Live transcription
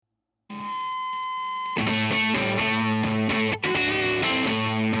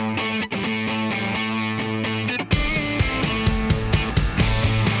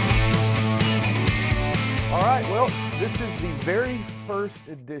very first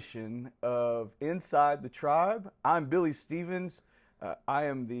edition of Inside the Tribe. I'm Billy Stevens. I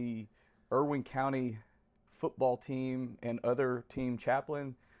am the Irwin County football team and other team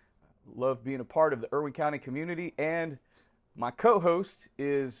chaplain. Love being a part of the Irwin County community. And my co-host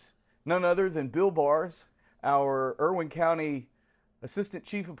is none other than Bill Bars, our Irwin County Assistant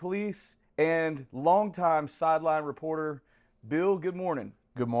Chief of Police and longtime sideline reporter. Bill, good morning.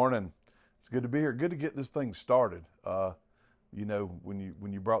 Good morning. It's good to be here. Good to get this thing started. You know,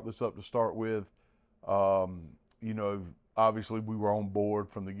 when you brought this up to start with, you know, obviously we were on board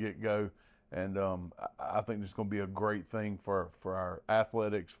from the get-go, and I think this is going to be a great thing for our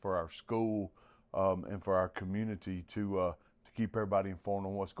athletics, for our school, and for our community to keep everybody informed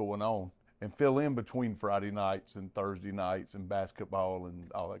on what's going on and fill in between Friday nights and Thursday nights and basketball and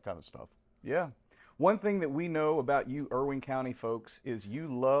all that kind of stuff. Yeah. One thing that we know about you Irwin County folks is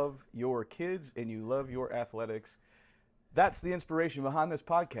you love your kids and you love your athletics. That's the inspiration behind this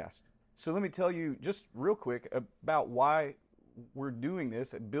podcast. So let me tell you just real quick about why we're doing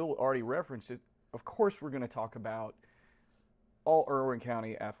this. Bill already referenced it. Of course, we're going to talk about all Irwin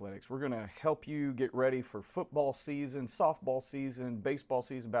County athletics. We're going to help you get ready for football season, softball season, baseball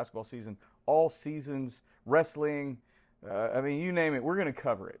season, basketball season, all seasons, wrestling. I mean, you name it, we're going to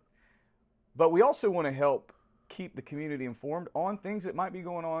cover it. But we also want to help keep the community informed on things that might be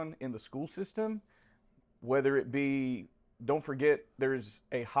going on in the school system, whether it be, don't forget there's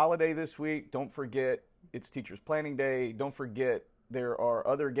a holiday this week. Don't forget it's Teachers Planning Day. Don't forget there are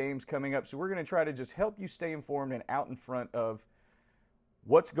other games coming up. So we're going to try to just help you stay informed and out in front of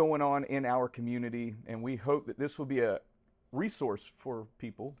what's going on in our community. And we hope that this will be a resource for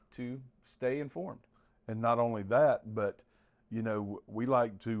people to stay informed. And not only that, but, you know, we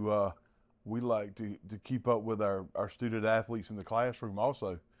like to keep up with our student athletes in the classroom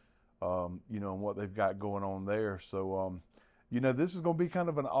also, you know, and what they've got going on there. So, you know, this is going to be kind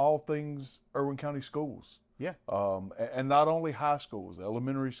of an all things Irwin County schools. Yeah. And not only high schools,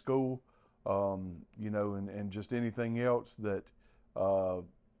 elementary school, you know, and just anything else that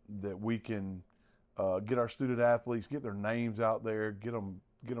we can get our student athletes, get their names out there, get them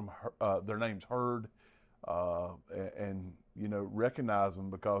their names heard, and you know, recognize them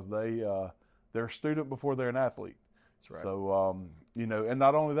because they're a student before they're an athlete. That's right. So, you know, and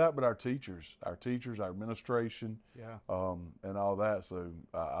not only that, but our teachers, our administration, yeah, and all that. So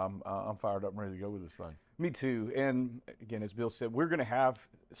I'm fired up and ready to go with this thing. Me too. And again, as Bill said, we're going to have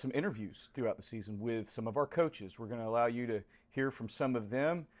some interviews throughout the season with some of our coaches. We're going to allow you to hear from some of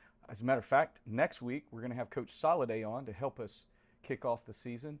them. As a matter of fact, next week we're going to have Coach Soliday on to help us kick off the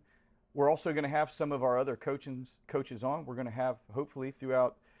season. We're also going to have some of our other coaches on. We're going to have, hopefully,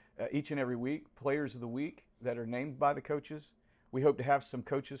 throughout each and every week, Players of the Week that are named by the coaches. We hope to have some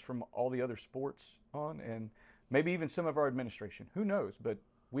coaches from all the other sports on and maybe even some of our administration. Who knows? But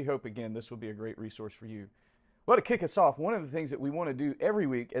we hope, again, this will be a great resource for you. Well, to kick us off, one of the things that we want to do every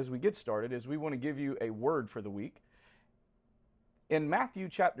week as we get started is we want to give you a word for the week. In Matthew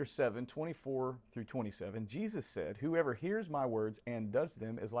chapter 7, 24 through 27, Jesus said, "Whoever hears my words and does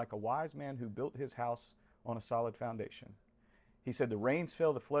them is like a wise man who built his house on a solid foundation." He said, "The rains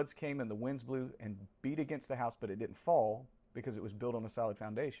fell, the floods came, and the winds blew and beat against the house, but it didn't fall because it was built on a solid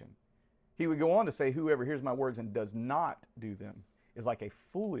foundation." He would go on to say, "Whoever hears my words and does not do them is like a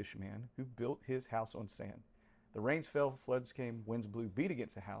foolish man who built his house on sand. The rains fell, floods came, winds blew, beat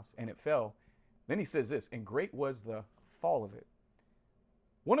against the house, and it fell." Then he says this, "And great was the fall of it."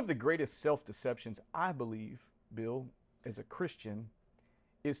 One of the greatest self-deceptions, I believe, Bill, as a Christian,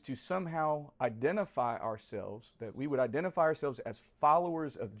 is to somehow identify ourselves, that we would identify ourselves as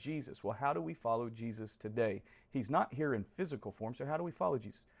followers of Jesus. Well, how do we follow Jesus today? He's not here in physical form, so how do we follow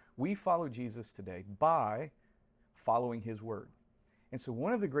Jesus? We follow Jesus today by following his word. And so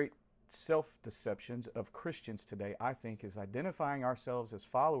one of the great self-deceptions of Christians today, I think, is identifying ourselves as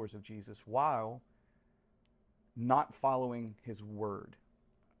followers of Jesus while not following his word.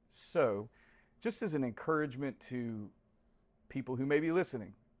 So, just as an encouragement to people who may be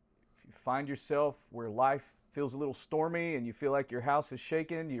listening, if you find yourself where life feels a little stormy and you feel like your house is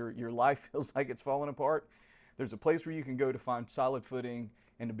shaking, your life feels like it's falling apart, there's a place where you can go to find solid footing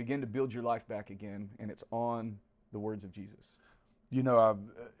and to begin to build your life back again, and it's on the words of Jesus. You know,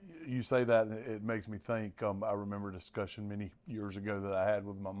 you say that, and it makes me think. I remember a discussion many years ago that I had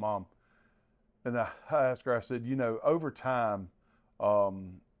with my mom, and I asked her. I said, you know, over time,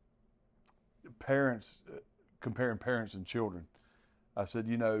 parents comparing parents and children. I said,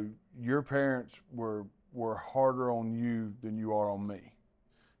 you know, your parents were harder on you than you are on me.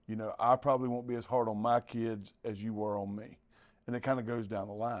 You know, I probably won't be as hard on my kids as you were on me. And it kind of goes down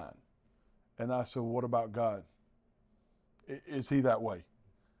the line. And I said, what about God? Is he that way?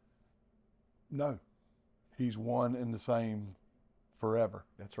 No. He's one and the same forever.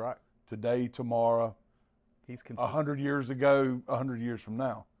 That's right. Today, tomorrow, He's consistent. 100 years ago, 100 years from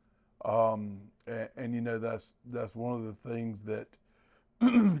now. And you know, that's one of the things that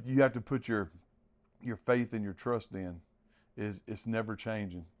you have to put your faith and your trust in. Is it's never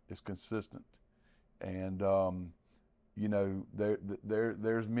changing. It's consistent. And you know,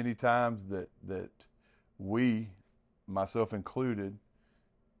 there's many times that we, myself included,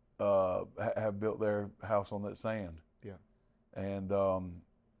 have built their house on that sand. Yeah. And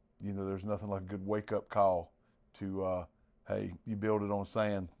you know, there's nothing like a good wake-up call to, hey, you build it on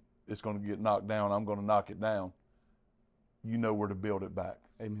sand, it's going to get knocked down, I'm going to knock it down. You know where to build it back.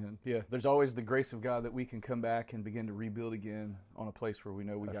 Amen. Yeah, there's always the grace of God that we can come back and begin to rebuild again on a place where we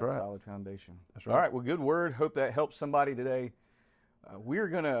know we got a solid foundation. That's right. All right, well, good word. Hope that helps somebody today. We're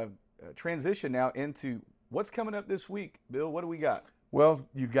going to transition now into what's coming up this week. Bill, what do we got? Well,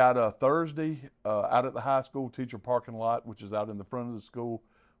 you got a Thursday out at the high school teacher parking lot, which is out in the front of the school,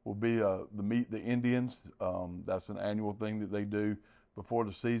 will be the Meet the Indians. That's an annual thing that they do before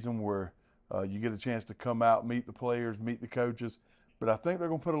the season where you get a chance to come out, meet the players, meet the coaches. But I think they're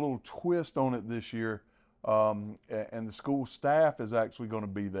going to put a little twist on it this year, and the school staff is actually going to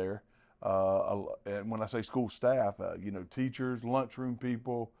be there. And when I say school staff, you know, teachers, lunchroom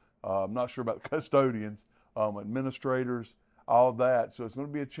people, I'm not sure about the custodians, administrators, all that. So it's going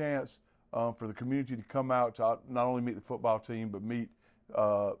to be a chance for the community to come out to not only meet the football team, but meet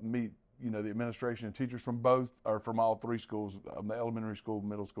you know, the administration and teachers from both, or from all three schools, the elementary school,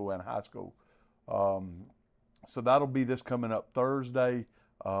 middle school, and high school. So that'll be this coming up Thursday,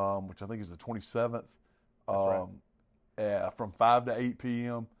 which I think is the 27th, from 5 to 8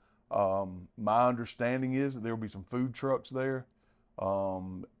 p.m. My understanding is that there will be some food trucks there.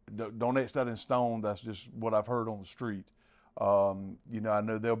 Don't etch that in stone. That's just what I've heard on the street. You know, I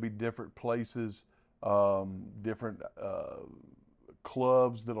know there'll be different places, different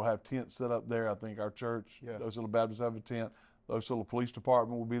clubs that'll have tents set up there. I think our church, Those Little Baptists, have a tent. Those Little Police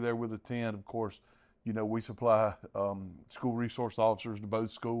Department will be there with a tent. Of course, you know, we supply school resource officers to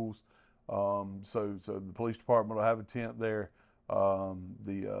both schools. So the police department will have a tent there.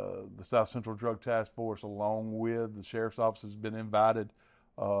 The South Central Drug Task Force, along with the sheriff's office, has been invited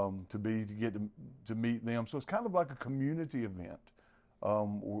to get to meet them. So it's kind of like a community event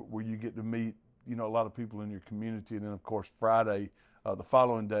where you get to meet, you know, a lot of people in your community. And then, of course, Friday, the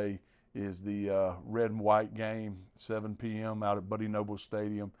following day, is the red and white game, 7 p.m. out at Buddy Noble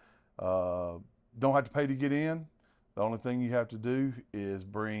Stadium. Don't have to pay to get in. The only thing you have to do is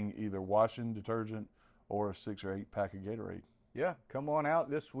bring either washing detergent or a 6 or 8 pack of Gatorade. Yeah, come on out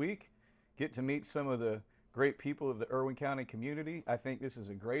this week. Get to meet some of the great people of the Irwin County community. I think this is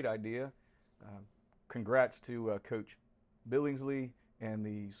a great idea. Congrats to Coach Billingsley and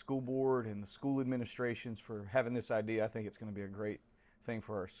the school board and the school administrations for having this idea. I think it's going to be a great thing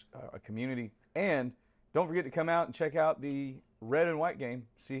for our community. And don't forget to come out and check out the red and white game.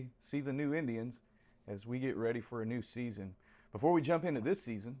 See the new Indians as we get ready for a new season. Before we jump into this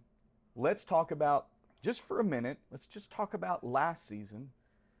season, let's talk about, just for a minute, let's just talk about last season.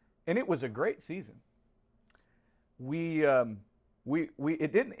 And it was a great season.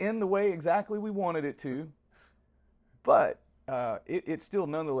 It didn't end the way exactly we wanted it to, but it still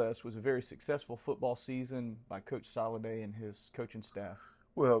nonetheless was a very successful football season by Coach Soliday and his coaching staff.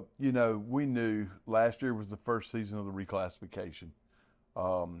 Well, you know, we knew last year was the first season of the reclassification.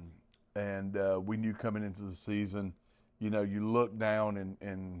 And we knew coming into the season, you know, you look down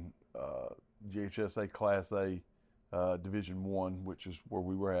in GHSA Class A Division I, which is where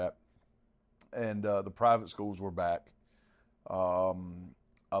we were at, and the private schools were back.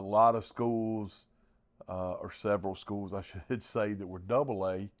 A lot of schools, or several schools, I should say, that were double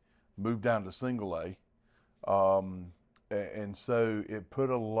A moved down to single A. And so it put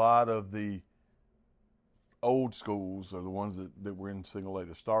a lot of the old schools, or the ones that were in single A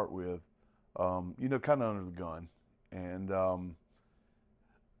to start with, you know, kind of under the gun. And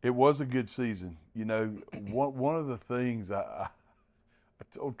it was a good season. You know, one of the things I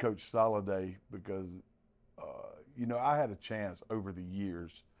told Coach Soliday, because, you know, I had a chance over the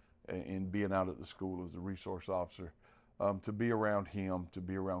years in being out at the school as a resource officer to be around him, to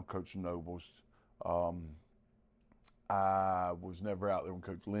be around Coach Nobles. I was never out there when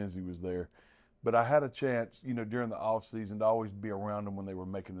Coach Lindsay was there. But I had a chance, you know, during the off season to always be around them when they were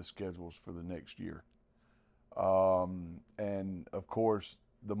making the schedules for the next year. And of course,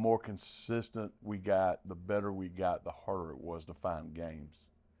 the more consistent we got, the better we got, the harder it was to find games.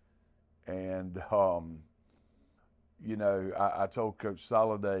 And, you know, I told Coach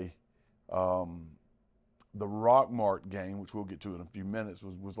Soliday, the Rockmart game, which we'll get to in a few minutes,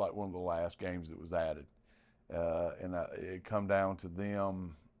 was like one of the last games that was added. It come down to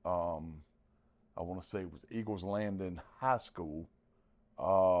them. I want to say it was Eagles Landing High School.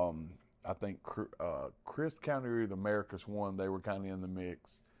 I think Crisp County or the Americas won. They were kind of in the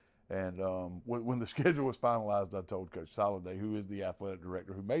mix. And when the schedule was finalized, I told Coach Soliday, who is the athletic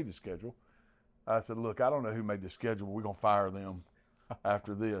director who made the schedule, I said, look, I don't know who made the schedule, but we're going to fire them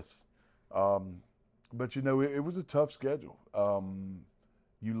after this. But, you know, it was a tough schedule.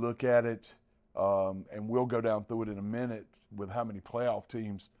 You look at it, and we'll go down through it in a minute with how many playoff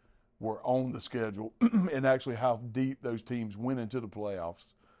teams were on the schedule and actually how deep those teams went into the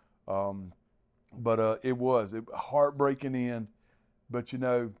playoffs. But it was a heartbreaking end. But, you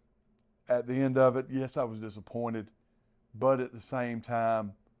know, at the end of it, yes, I was disappointed. But at the same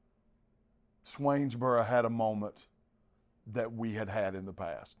time, Swainsboro had a moment that we had in the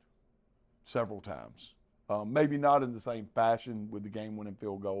past several times. Maybe not in the same fashion with the game-winning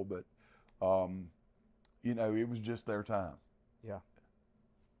field goal, but, you know, it was just their time. Yeah.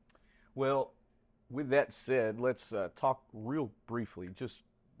 Well, with that said, let's talk real brief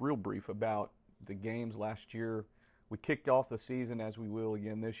about the games last year. We kicked off the season, as we will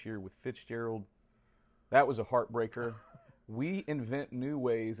again this year, with Fitzgerald. That was a heartbreaker. We invent new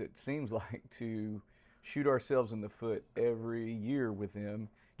ways, it seems like, to shoot ourselves in the foot every year with them.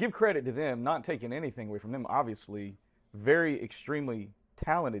 Give credit to them, not taking anything away from them. Obviously, very extremely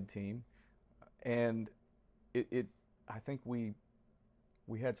talented team. And I think we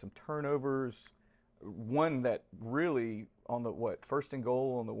had some turnovers. One that really, on the first and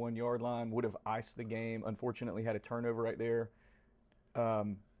goal on the 1 yard line, would have iced the game. Unfortunately, had a turnover right there.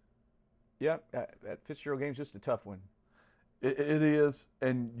 That Fitzgerald game's just a tough one. It is,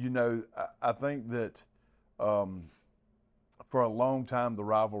 and you know, I think that for a long time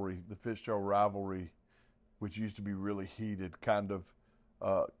the Fitzgerald rivalry, which used to be really heated, kind of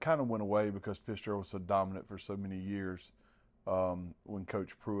went away because Fitzgerald was so dominant for so many years. When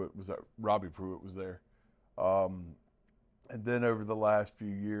Coach Pruitt was there, Robbie Pruitt was there. And then over the last few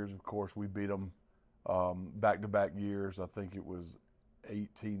years, of course, we beat them back-to-back years. I think it was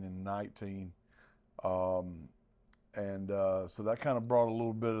 18 and 19. So that kind of brought a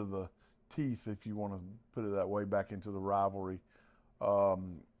little bit of the teeth, if you want to put it that way, back into the rivalry.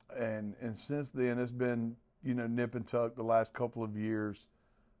 And since then, it's been, you know, nip and tuck the last couple of years.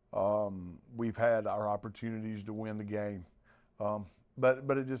 We've had our opportunities to win the game.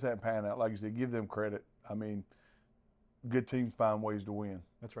 But it just hasn't panned out. Like you said, give them credit. I mean, good teams find ways to win.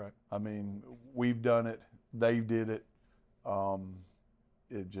 That's right. I mean, we've done it. They did it.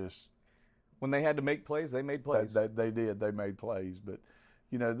 It just – when they had to make plays, they made plays. They did. They made plays. But,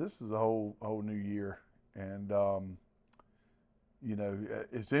 you know, this is a whole new year. And, you know,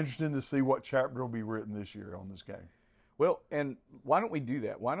 it's interesting to see what chapter will be written this year on this game. Well, and why don't we do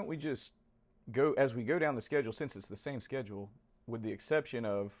that? Why don't we just go, as we go down the schedule, since it's the same schedule, with the exception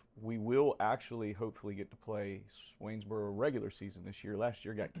of we will actually hopefully get to play Swainsboro regular season this year. Last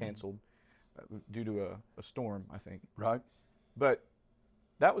year got canceled due to a storm, I think. Right. But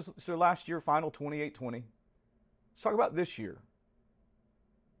that was, so last year, final 28-20. Let's talk about this year.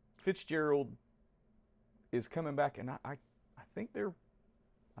 Fitzgerald is coming back, and I think they're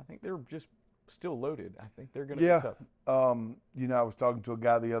just still loaded. I think they're going to be tough. You know, I was talking to a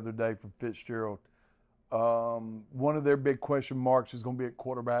guy the other day from Fitzgerald. One of their big question marks is going to be at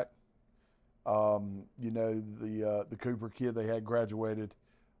quarterback. You know, the Cooper kid they had graduated.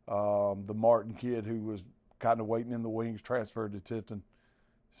 The Martin kid who was kind of waiting in the wings transferred to Tifton.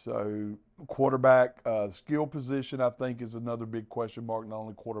 So quarterback, skill position, I think, is another big question mark, not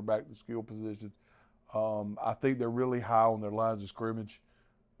only quarterback, the skill position. I think they're really high on their lines of scrimmage.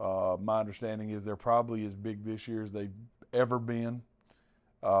 My understanding is they're probably as big this year as they've ever been.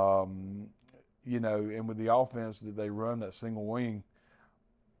 You know, and with the offense that they run, that single wing,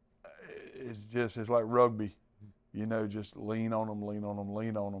 it's like rugby. You know, just lean on them, lean on them,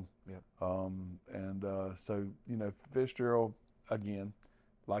 lean on them. Yeah. So, you know, Fitzgerald, again,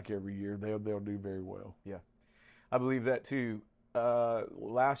 like every year, they'll do very well. Yeah, I believe that too.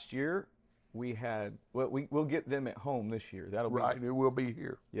 Last year we had, we'll get them at home this year. That'll be right. It will be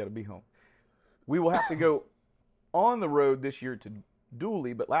here. Yeah, it'll be home. We will have to go on the road this year to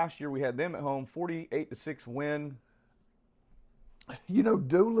Dooley, but last year we had them at home, 48-6 win. You know,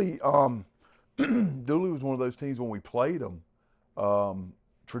 Dooley was one of those teams when we played them.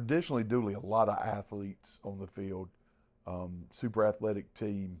 Traditionally, Dooley, a lot of athletes on the field. Super athletic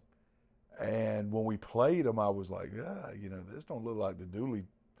team, and when we played them, I was like, you know, this don't look like the Dooley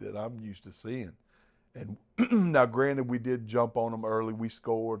that I'm used to seeing. And now, granted, we did jump on them early. We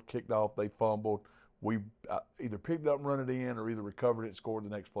scored, kicked off, they fumbled. we either picked up and run it in or either recovered it and scored the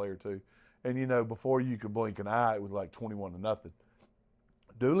next play or two. And, you know, before you could blink an eye, it was like 21-0.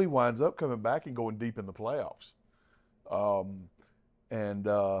 Dooley winds up coming back and going deep in the playoffs.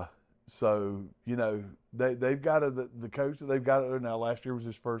 So, you know, they've got the coach that they've got there now. Last year was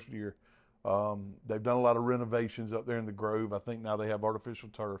his first year. They've done a lot of renovations up there in the Grove. I think now they have artificial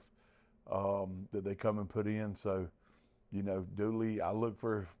turf that they come and put in. So, you know, Dooley, I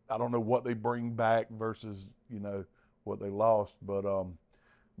don't know what they bring back versus, you know, what they lost. But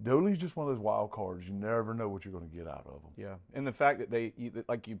Dooley's just one of those wild cards. You never know what you're going to get out of them. Yeah, and the fact that they,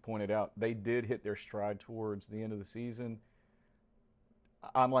 like you pointed out, they did hit their stride towards the end of the season.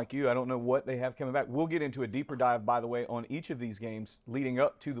 I'm like you. I don't know what they have coming back. We'll get into a deeper dive, by the way, on each of these games leading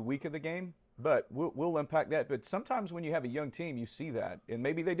up to the week of the game, but we'll unpack that. But sometimes when you have a young team, you see that. And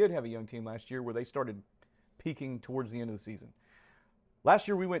maybe they did have a young team last year where they started peaking towards the end of the season. Last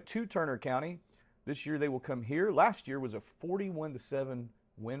year we went to Turner County. This year they will come here. Last year was a 41-7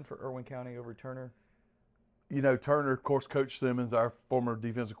 win for Irwin County over Turner. You know, Turner, of course, Coach Simmons, our former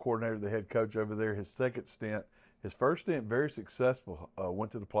defensive coordinator, the head coach over there, his second stint. His first stint, very successful,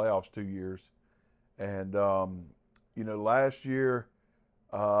 went to the playoffs 2 years. And, you know, last year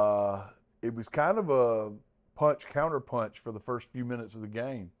it was kind of a counter-punch for the first few minutes of the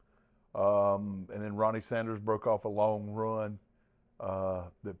game. And then Ronnie Sanders broke off a long run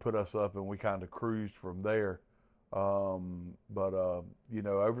that put us up, and we kind of cruised from there. You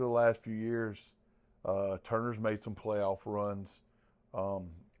know, over the last few years, Turner's made some playoff runs.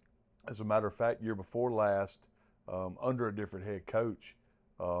 As a matter of fact, year before last, under a different head coach,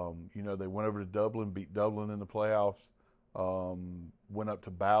 you know, they went over to Dublin, beat Dublin in the playoffs, went up to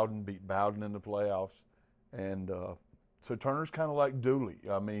Bowden, beat Bowden in the playoffs. And so Turner's kind of like Dooley.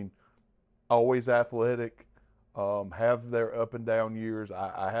 I mean, always athletic, have their up and down years.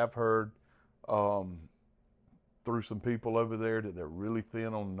 I have heard through some people over there that they're really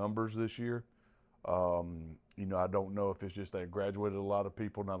thin on numbers this year. You know, I don't know if it's just they graduated a lot of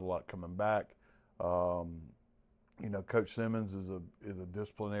people, not a lot coming back. You know, Coach Simmons is a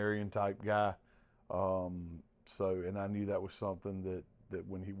disciplinarian type guy. And I knew that was something that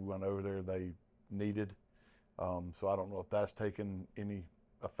when he went over there they needed. So I don't know if that's taken any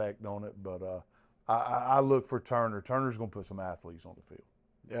effect on it, but I look for Turner. Turner's going to put some athletes on the field.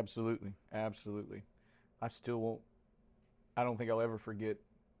 Absolutely, absolutely. I don't think I'll ever forget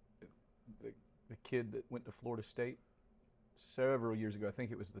the kid that went to Florida State several years ago. I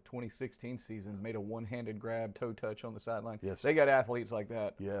think it was the 2016 season, made a one-handed grab, toe touch on the sideline. Yes. They got athletes like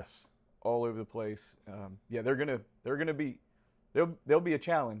that. Yes. All over the place. Yeah, they're gonna be they'll be a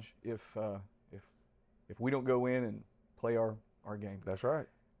challenge if we don't go in and play our game. That's right.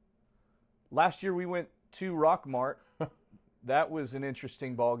 Last year we went to Rockmart. That was an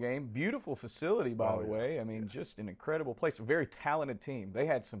interesting ball game. Beautiful facility, by the way. I mean, just an incredible place. A very talented team. They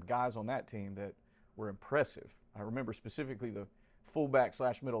had some guys on that team that were impressive. I remember specifically the fullback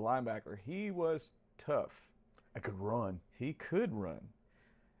 / middle linebacker. He was tough. I could run. He could run.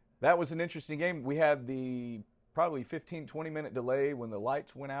 That was an interesting game. We had the probably 15, 20-minute delay when the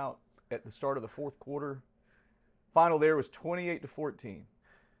lights went out at the start of the fourth quarter. Final there was 28-14.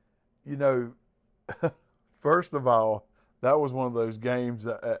 You know, first of all, that was one of those games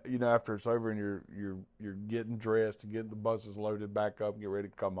that, you know, after it's over and you're getting dressed and getting the buses loaded back up and get ready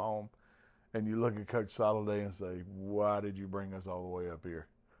to come home, and you look at Coach Soliday and say, why did you bring us all the way up here?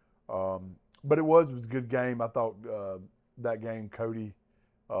 But it was a good game. I thought that game, Cody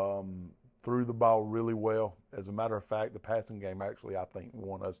threw the ball really well. As a matter of fact, the passing game actually, I think,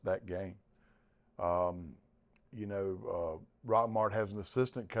 won us that game. You know, Rockmart has an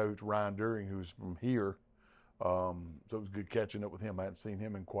assistant coach, Ryan During, who's from here. So it was good catching up with him. I hadn't seen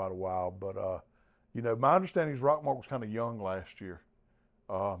him in quite a while. But, you know, my understanding is Rockmart was kind of young last year.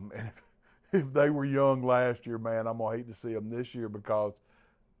 And if they were young last year, man, I'm going to hate to see them this year because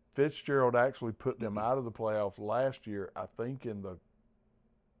Fitzgerald actually put them out of the playoffs last year, I think in the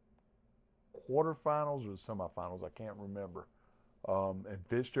quarterfinals or the semifinals. I can't remember. And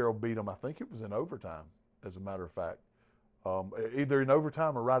Fitzgerald beat them, I think it was in overtime, as a matter of fact. Either in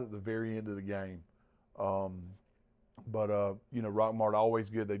overtime or right at the very end of the game. You know, Rockmart always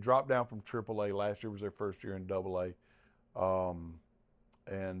good. They dropped down from AAA. Last year was their first year in AA.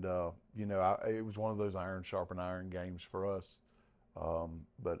 You know, it was one of those iron sharpen iron games for us.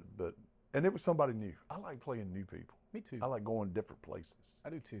 And it was somebody new. I like playing new people. Me too. I like going different places. I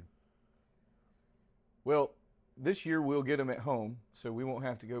do too. Well, this year we'll get them at home, so we won't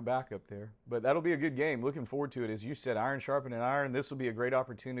have to go back up there. But that'll be a good game. Looking forward to it. As you said, iron sharpening iron. This will be a great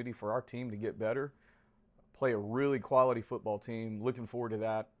opportunity for our team to get better. Play a really quality football team. Looking forward to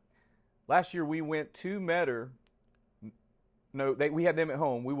that. Last year we went to Metter. No, we had them at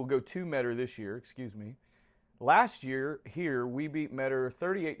home. We will go to Metter this year. Excuse me. Last year here we beat Metter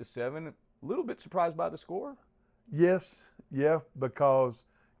 38-7. A little bit surprised by the score. Yes, yeah, because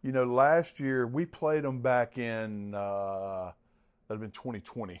last year we played them back in that'd have been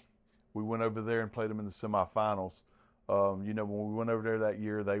 2020. We went over there and played them in the semifinals. When we went over there that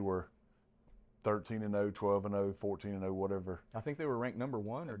year, they were 13-0, 12-0, 14-0, whatever. I think they were ranked number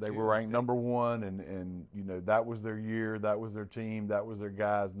 1 or 2. They were ranked number 1, and that was their year, that was their team, that was their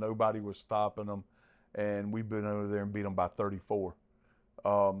guys. Nobody was stopping them, and we've been over there and beat them by 34.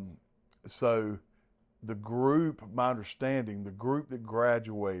 So the group, my understanding, the group that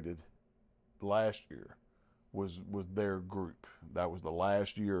graduated last year was their group. That was the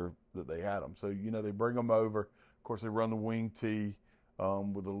last year that they had them. So they bring them over. Of course, they run the wing tee.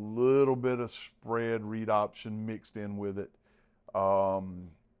 With a little bit of spread read option mixed in with it,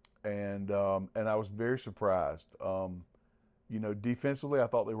 and I was very surprised. Defensively, I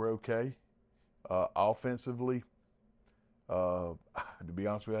thought they were okay. Offensively, to be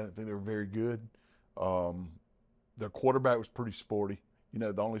honest with you, I didn't think they were very good. Their quarterback was pretty sporty.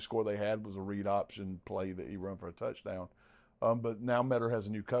 The only score they had was a read option play that he run for a touchdown. But now Metter has a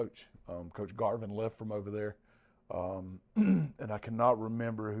new coach. Coach Garvin left from over there. And I cannot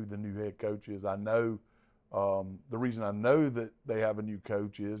remember who the new head coach is. I know the reason I know that they have a new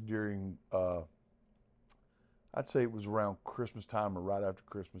coach is during, I'd say it was around Christmas time or right after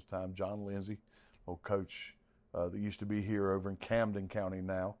Christmas time, John Lindsay, old coach that used to be here over in Camden County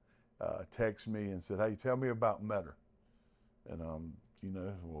now, texted me and said, "Hey, tell me about Metter." And,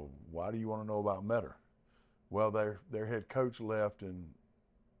 well, why do you want to know about Metter? Well, their head coach left, and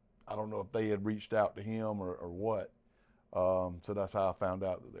I don't know if they had reached out to him or what. So that's how I found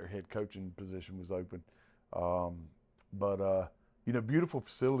out that their head coaching position was open. Beautiful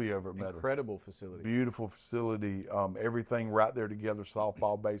facility over at Metter. Incredible facility. Beautiful facility. Everything right there together,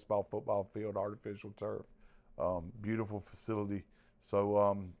 softball, baseball, football field, artificial turf. Beautiful facility.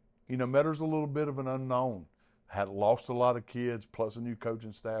 So, Metter's a little bit of an unknown. Had lost a lot of kids, plus a new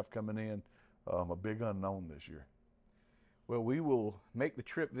coaching staff coming in. A big unknown this year. Well, we will make the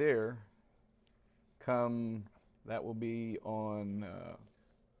trip there. That will be on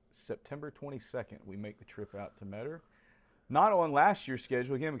September 22nd. We make the trip out to Metter. Not on last year's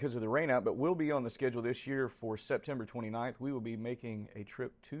schedule, again, because of the rainout, but we'll be on the schedule this year for September 29th. We will be making a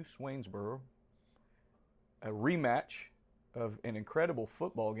trip to Swainsboro, a rematch of an incredible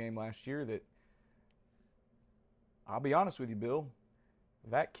football game last year that, I'll be honest with you, Bill,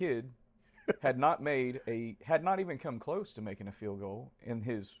 that kid had not even come close to making a field goal in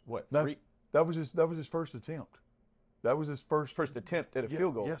his three. That was his first attempt. That was his first attempt at a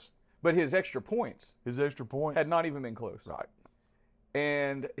field goal. Yes. But his extra points had not even been close. Right.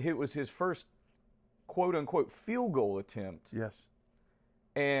 And it was his first quote unquote field goal attempt. Yes.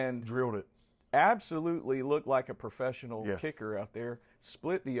 And drilled it. Absolutely looked like a professional kicker out there.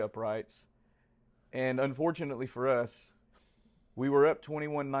 Split the uprights. And unfortunately for us, we were up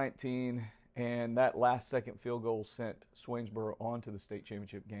 21-19, and that last-second field goal sent Swainsboro on to the state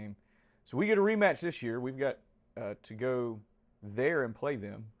championship game. So we get a rematch this year. We've got to go there and play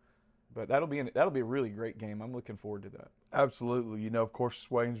them, but that'll be a really great game. I'm looking forward to that. Absolutely. Of course,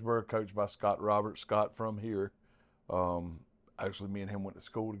 Swainsboro, coached by Scott Roberts. Scott from here. Actually, me and him went to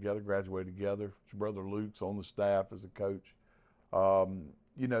school together, graduated together. His brother Luke's on the staff as a coach.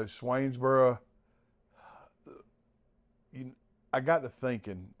 Swainsboro. I got to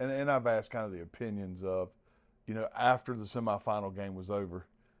thinking, and I've asked kind of the opinions of, after the semifinal game was over,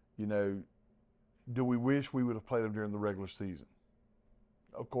 do we wish we would have played them during the regular season?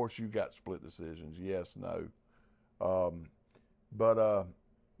 Of course, you got split decisions, yes, no.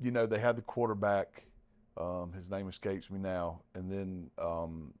 They had the quarterback, his name escapes me now, and then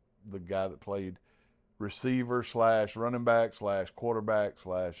the guy that played receiver / running back / quarterback /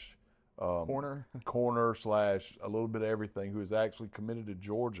 corner / a little bit of everything, who is actually committed to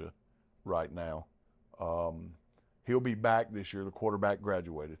Georgia right now. He'll be back this year. The quarterback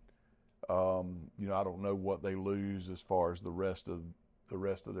graduated. I don't know what they lose as far as the rest of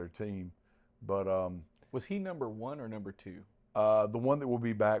their team, but was he number 1 or number 2? The one that will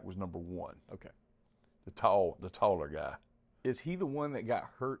be back was number 1. Okay. The taller guy. Is he the one that got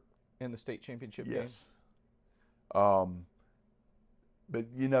hurt in the state championship game? Yes. But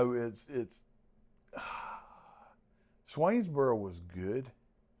it's Swainsboro was good.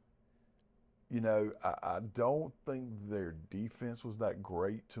 I don't think their defense was that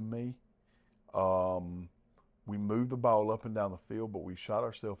great to me. We moved the ball up and down the field, but we shot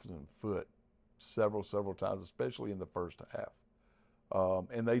ourselves in the foot several times, especially in the first half.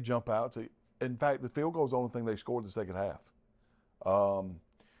 and they jump out to. In fact, the field goal is the only thing they scored in the second half.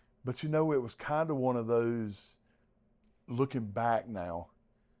 But it was kind of one of those. Looking back now,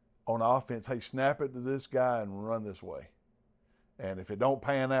 on offense, hey, snap it to this guy and run this way. And if it don't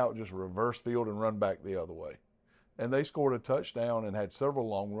pan out, just reverse field and run back the other way. And they scored a touchdown and had several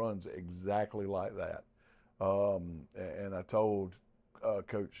long runs exactly like that. And I told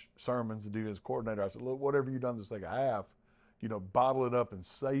Coach Sermons, the defense coordinator, I said, look, whatever you've done the second half, bottle it up and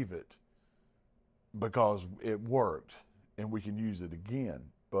save it because it worked and we can use it again.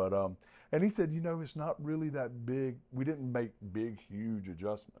 But and he said, it's not really that big. We didn't make big, huge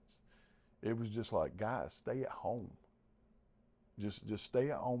adjustments. It was just like, guys, stay at home. Just stay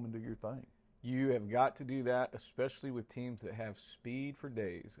at home and do your thing. You have got to do that, especially with teams that have speed for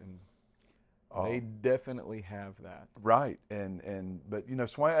days, and they definitely have that. Right, but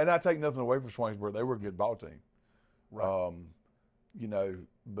Swain, and I take nothing away from Swainsboro. They were a good ball team. Right.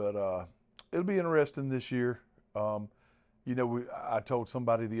 But it'll be interesting this year. I told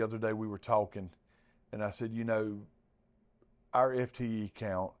somebody the other day we were talking, and I said, our FTE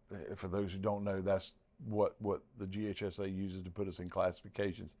count, for those who don't know, that's what the GHSA uses to put us in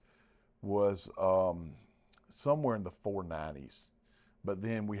classifications, was somewhere in the 490s. But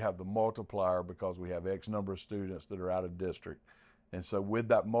then we have the multiplier because we have X number of students that are out of district. And so with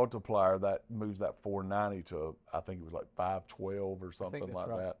that multiplier, that moves that 490 to, I think it was like 512 or something like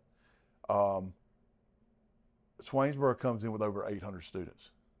right. that. Swainsboro comes in with over 800 students,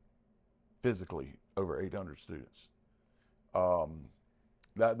 physically over 800 students.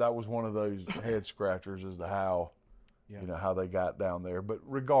 That was one of those head scratchers as to how, how they got down there. But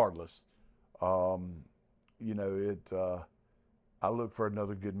regardless, I look for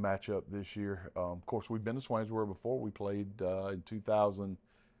another good matchup this year. Of course, we've been to Swainsboro before. We played in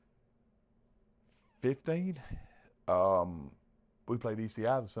 2015. We played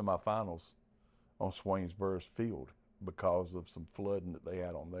ECI in the semifinals on Swainsboro's field because of some flooding that they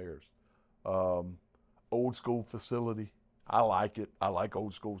had on theirs. Old school facility. I like it. I like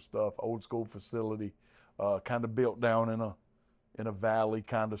old school stuff. Old school facility, kind of built down in a valley,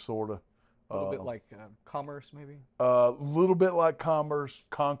 kind of, sort of. A little bit like Commerce, maybe? A little bit like Commerce,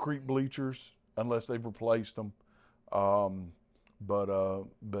 concrete bleachers, unless they've replaced them. But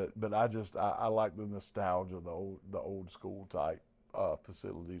I like the nostalgia of the old school type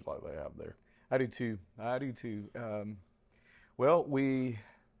facilities like they have there. I do too. Well,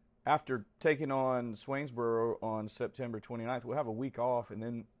 after taking on Swainsboro on September 29th, we'll have a week off, and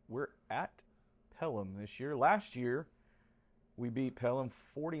then we're at Pelham this year. Last year, we beat Pelham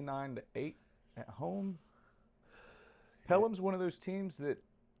 49-8 at home. Pelham's one of those teams that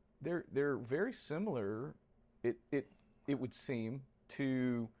they're very similar. It would seem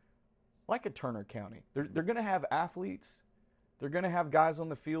to like a Turner County. They're going to have athletes. They're going to have guys on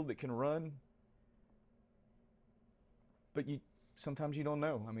the field that can run. But sometimes you don't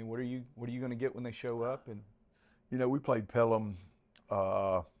know. I mean, what are you going to get when they show up? And we played Pelham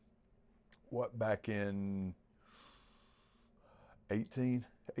back in 18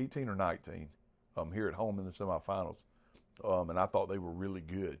 or 19 here at home in the semifinals. And I thought they were really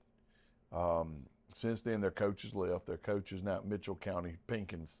good. Since then, their coaches left. Their coach is now at Mitchell County,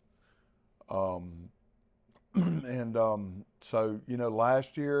 Pinkins. So,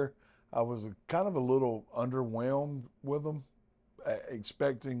 last year I was kind of a little underwhelmed with them,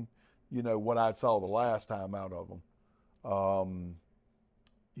 expecting, what I saw the last time out of them.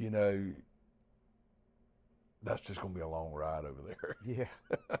 That's just going to be a long ride over there. Yeah.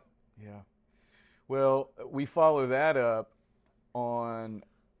 Yeah. Well, we follow that up on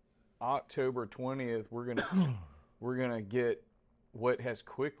October 20th. We're gonna get what has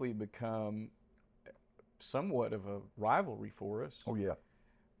quickly become somewhat of a rivalry for us. Oh yeah.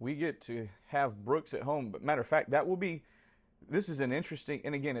 We get to have Brooks at home. But matter of fact, this is an interesting,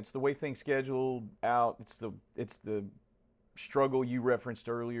 and again, it's the way things scheduled out. It's the struggle you referenced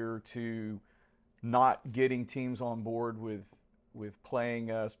earlier to not getting teams on board with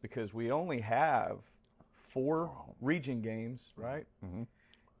playing us because we only have 4 region games, right? Mm-hmm.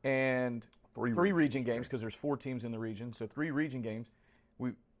 And three region games because there's 4 teams in the region, so 3 region games.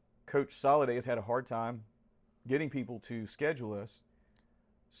 Coach Soliday has had a hard time getting people to schedule us.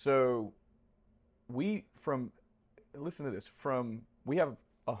 So we have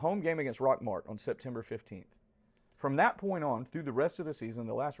a home game against Rockmart on September 15th. From that point on, through the rest of the season,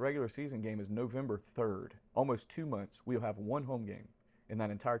 the last regular season game is November 3rd. Almost 2 months. We'll have 1 home game in that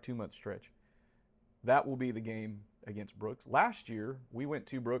entire 2-month stretch. That will be the game against Brooks. Last year, we went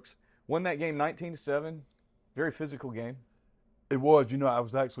to Brooks, won that game 19-7. Very physical game. It was. I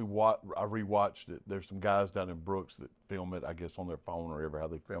was actually I rewatched it. There's some guys down in Brooks that film it, I guess, on their phone or whatever how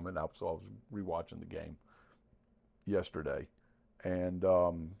they film it. So I was rewatching the game yesterday, and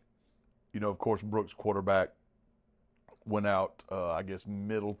of course, Brooks quarterback went out, I guess,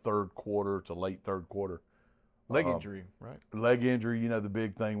 middle third quarter to late third quarter. Leg injury, right? Leg injury. The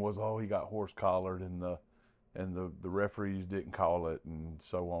big thing was, he got horse collared, and the referees didn't call it, and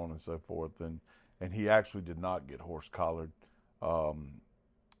so on and so forth. And he actually did not get horse collared. He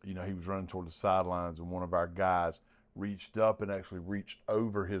was running toward the sidelines, and one of our guys reached up and actually reached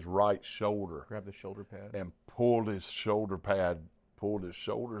over his right shoulder, grabbed the shoulder pad, and pulled his shoulders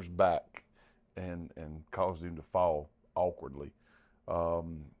back, and caused him to fall awkwardly.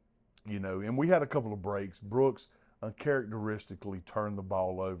 And we had a couple of breaks. Brooks uncharacteristically turned the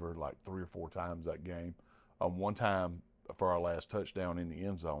ball over like 3 or 4 times that game. One time for our last touchdown in the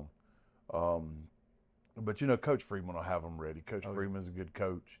end zone. But Coach Freeman will have them ready. Coach Freeman's a good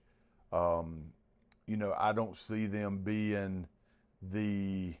coach. I don't see them being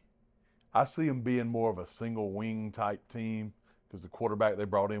I see them being more of a single wing type team, because the quarterback they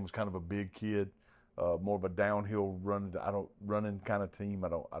brought in was kind of a big kid, more of a downhill running kind of team.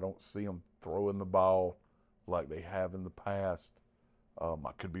 I don't see them throwing the ball like they have in the past.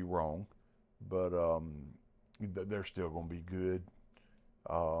 I could be wrong, but they're still going to be good.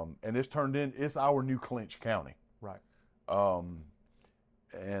 And it's our new Clinch County. Right.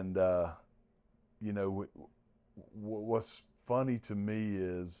 What's funny to me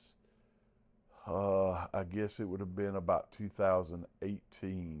is, I guess it would have been about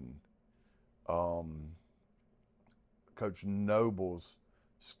 2018. Coach Nobles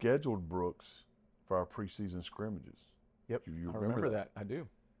scheduled Brooks for our preseason scrimmages. Yep, You I remember that. I do.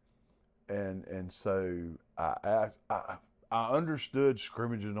 And so I understood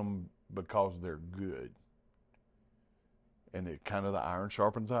scrimmaging them because they're good. And it kind of the iron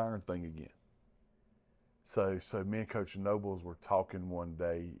sharpens iron thing again. So me and Coach Nobles were talking one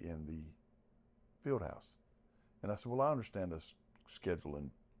day in the field house. And I said, well, I understand us scheduling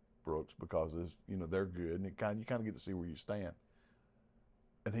Brooks because they're good, and you kind of get to see where you stand.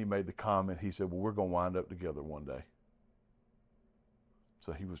 And he made the comment, he said, well, we're going to wind up together one day.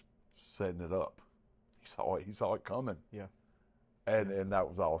 So he was setting it up. He saw it coming. Yeah. And that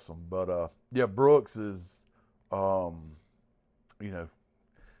was awesome. But Brooks is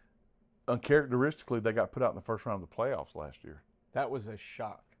uncharacteristically, they got put out in the first round of the playoffs last year. That was a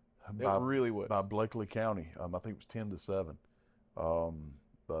shock. It really was. By Blakely County. I think it was 10-7.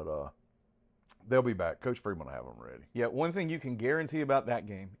 But they'll be back. Coach Freeman will have them ready. Yeah, one thing you can guarantee about that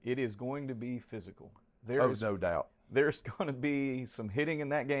game, it is going to be physical. No doubt. There's going to be some hitting in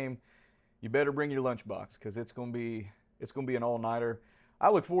that game. You better bring your lunchbox, because it's going to be an all-nighter.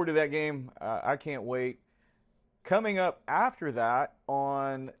 I look forward to that game. I can't wait. Coming up after that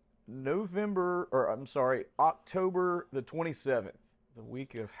on October the 27th, the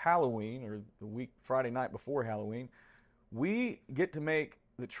week of Halloween, or the week Friday night before Halloween, we get to make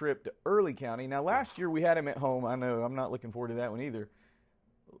the trip to Early County. Now, last year we had them at home. I know I'm not looking forward to that one either.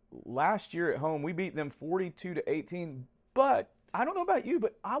 Last year at home, we beat them 42-18, but I don't know about you,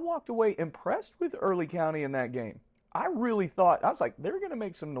 but I walked away impressed with Early County in that game. I really thought, I was like, they're going to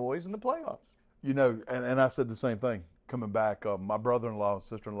make some noise in the playoffs. And I said the same thing. Coming back, my brother-in-law and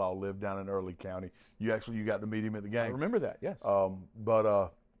sister-in-law lived down in Early County. You got to meet him at the game. I remember that, yes.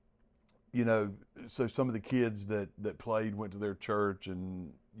 So some of the kids that played went to their church,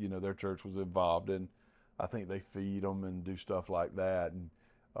 and their church was involved, and I think they feed them and do stuff like that. And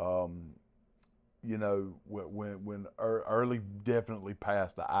when Early definitely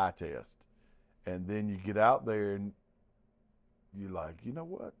passed the eye test, and then you get out there and you're like, you know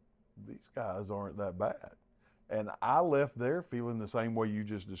what, these guys aren't that bad. And I left there feeling the same way you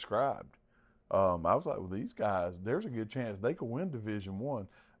just described. I was like, well, these guys, there's a good chance they could win Division I.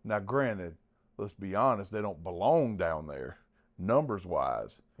 Now, granted, let's be honest, they don't belong down there,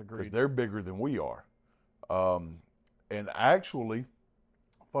 numbers-wise, because they're bigger than we are. And actually,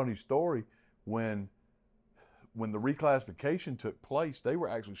 funny story, when the reclassification took place, they were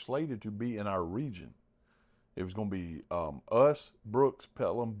actually slated to be in our region. It was going to be us, Brooks,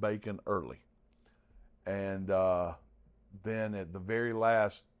 Pelham, Bacon, Early. And then at the very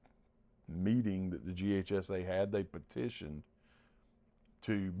last meeting that the GHSA had, they petitioned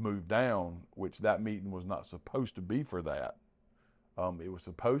to move down, which that meeting was not supposed to be for that. It was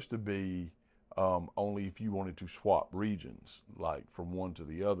supposed to be only if you wanted to swap regions, like from one to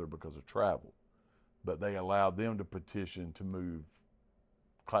the other because of travel. But they allowed them to petition to move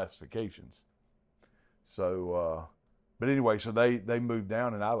classifications. So, but anyway, so they moved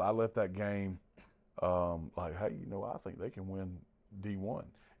down, and I left that game Like, hey, I think they can win D1.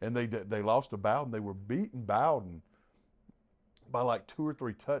 And they lost to Bowden. They were beating Bowden by like 2 or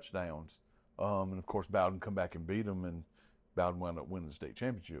 3 touchdowns. And of course, Bowden come back and beat them, and Bowden wound up winning the state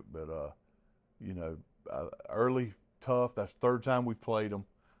championship. But early, tough. That's the 3rd time we've played them.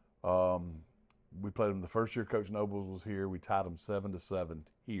 We played them the first year Coach Nobles was here. We tied them 7-7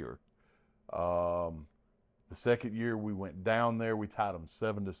 here. The second year we went down there. We tied them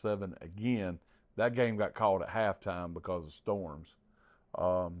 7-7 again. That game got called at halftime because of storms.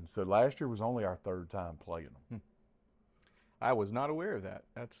 So last year was only our 3rd time playing them. I was not aware of that.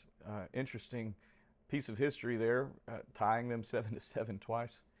 That's interesting piece of history there, tying them 7-7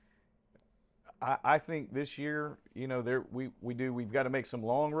 twice. I think this year, we've got to make some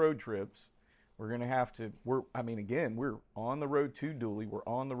long road trips. We're going to have to. We're on the road to Dooley. We're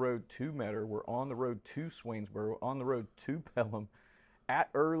on the road to Metter. We're on the road to Swainsboro. On the road to Pelham, at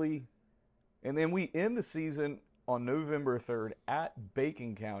Early, and then we end the season on November 3rd at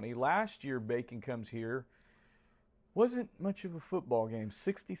Bacon County. Last year, Bacon comes here. Wasn't much of a football game.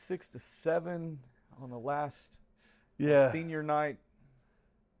 66-7 on the last senior night.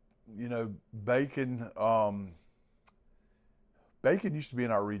 Bacon used to be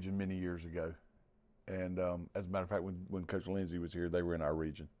in our region many years ago. And as a matter of fact, when Coach Lindsay was here, they were in our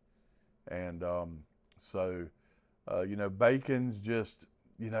region. And Bacon's just,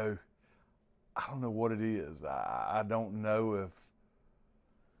 I don't know what it is. I don't know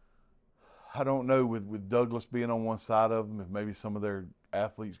with Douglas being on one side of them, if maybe some of their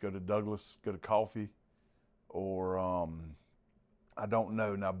athletes go to Douglas, go to Coffee, or I don't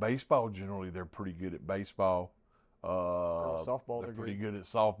know. Now, baseball, generally, they're pretty good at baseball. Softball, they're pretty good at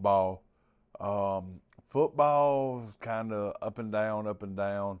softball. Football is kind of up and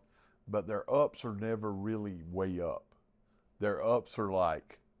down, but their ups are never really way up. Their ups are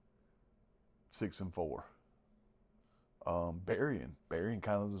like 6-4. Berrien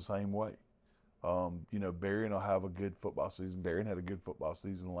kind of the same way. Berrien will have a good football season. Berrien had a good football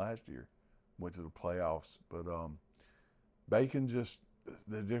season last year, went to the playoffs. But Bacon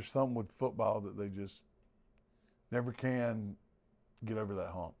there's something with football that they just never can get over that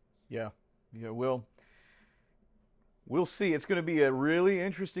hump. Yeah, we'll see. It's going to be a really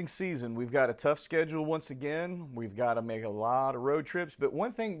interesting season. We've got a tough schedule once again. We've got to make a lot of road trips. But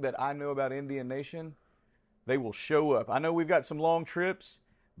one thing that I know about Indian Nation, they will show up. I know we've got some long trips,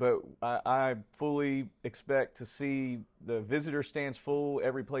 but I fully expect to see the visitor stands full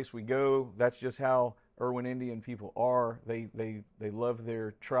every place we go. That's just how Irwin Indian people are. They love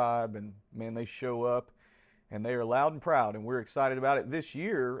their tribe, and man, they show up, and they are loud and proud, and we're excited about it. This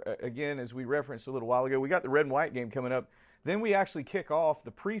year, again, as we referenced a little while ago, we got the red and white game coming up. Then we actually kick off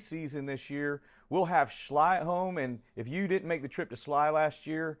the preseason this year. We'll have Schley at home, and if you didn't make the trip to Schley last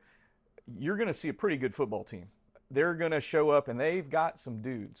year, you're going to see a pretty good football team. They're going to show up, and they've got some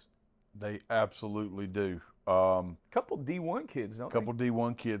dudes. They absolutely do. Couple D1 kids, don't Couple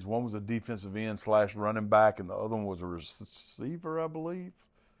D1 kids. One was a defensive end / running back, and the other one was a receiver, I believe.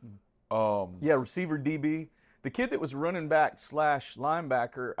 Receiver DB. The kid that was running back /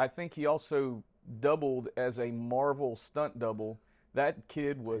 linebacker, I think he also doubled as a Marvel stunt double. That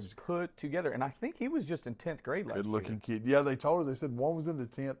kid was put together, and I think he was just in 10th grade last year. Good-looking kid. Yeah, they told her, they said one was in the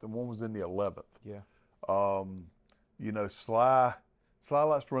 10th and one was in the 11th. Yeah. Sly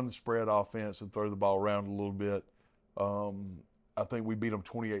likes to run the spread offense and throw the ball around a little bit. I think we beat them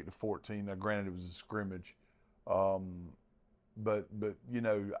 28-14. Now, granted, it was a scrimmage. But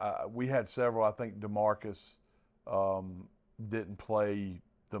we had several. I think DeMarcus didn't play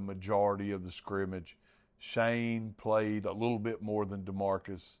the majority of the scrimmage. Shane played a little bit more than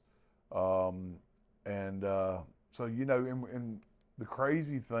DeMarcus. And the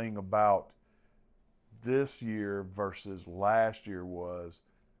crazy thing about this year versus last year was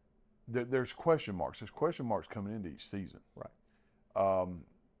there's question marks. There's question marks coming into each season. Right.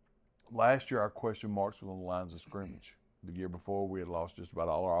 Last year, our question marks were on the lines of scrimmage. The year before, we had lost just about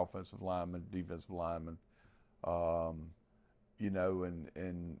all our offensive linemen, defensive linemen, and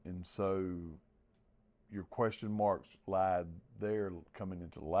so your question marks lied there coming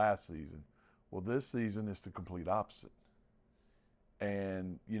into last season. Well, this season is the complete opposite.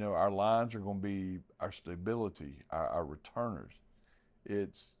 And, our lines are going to be our stability, our returners.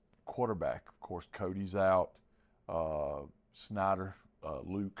 It's quarterback. Of course, Cody's out. Snyder,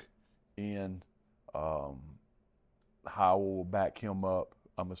 Luke in. Howell will back him up.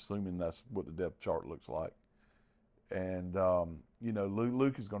 I'm assuming that's what the depth chart looks like. And,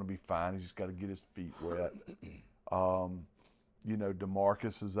 Luke is going to be fine. He's just got to get his feet wet.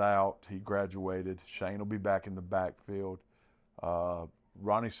 DeMarcus is out. He graduated. Shane will be back in the backfield.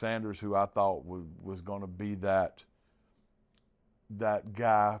 Ronnie Sanders, who I thought was going to be that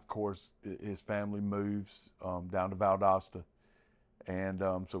guy. Of course, his family moves down to Valdosta, and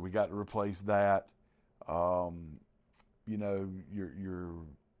so we got to replace that. You know, your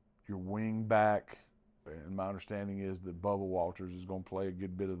wing back, and my understanding is that Bubba Walters is going to play a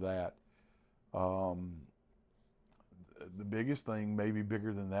good bit of that. The biggest thing, maybe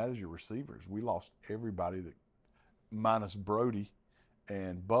bigger than that, is your receivers. We lost everybody minus Brody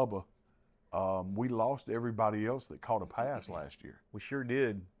and Bubba. We lost everybody else that caught a pass last year. We sure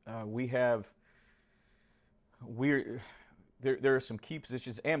did. There are some key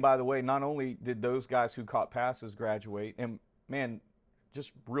positions. And by the way, not only did those guys who caught passes graduate, and man,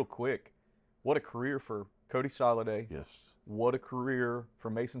 just real quick, what a career for Cody Soliday. Yes. What a career for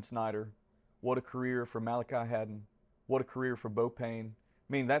Mason Snyder. What a career for Malachi Haddon. What a career for Bo Payne.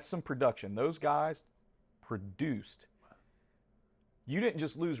 I mean, that's some production. Those guys produced. You didn't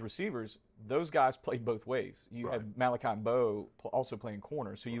just lose receivers. Those guys played both ways. You had Malachi and Bo also playing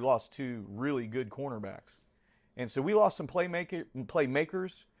corner, so you lost two really good cornerbacks. And so we lost some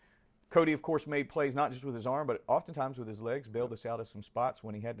playmakers. Cody, of course, made plays not just with his arm, but oftentimes with his legs, bailed us out of some spots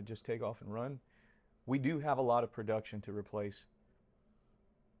when he had to just take off and run. We do have a lot of production to replace.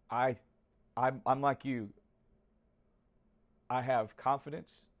 I'm like you. I have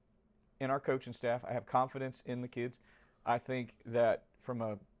confidence in our coaching staff. I have confidence in the kids. I think that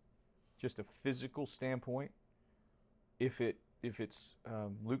from just a physical standpoint, if it's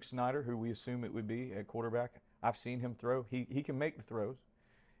Luke Snyder, who we assume it would be at quarterback, I've seen him throw. He can make the throws.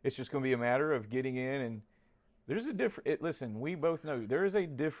 It's just going to be a matter of getting in, and there's a difference. Listen, we both know there is a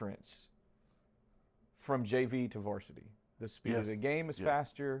difference from JV to varsity. The speed of the game is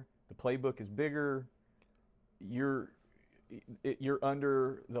faster. The playbook is bigger. You're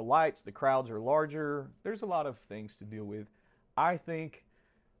under the lights. The crowds are larger. There's a lot of things to deal with. I think,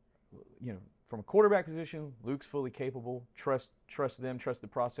 from a quarterback position, Luke's fully capable. Trust them. Trust the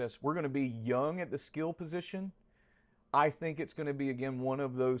process. We're going to be young at the skill position. I think it's going to be, again, one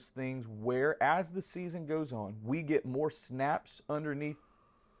of those things where, as the season goes on, we get more snaps underneath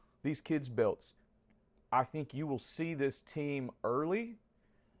these kids' belts. I think you will see this team early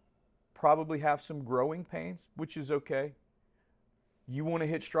probably have some growing pains, which is okay. You want to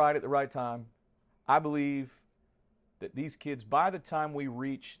hit stride at the right time. I believe that these kids, by the time we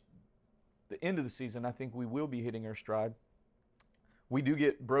reach the end of the season, I think we will be hitting our stride. We do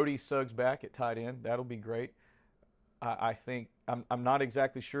get Brody Suggs back at tight end. That'll be great. I think I'm not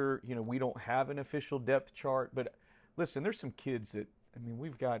exactly sure. We don't have an official depth chart, but listen, there's some kids that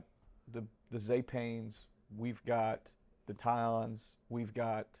we've got the Zay Paynes, we've got the Tyons,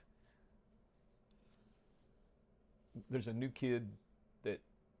 there's a new kid that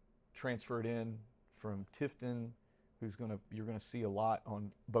transferred in from Tifton, you're gonna see a lot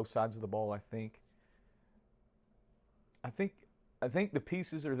on both sides of the ball. I think the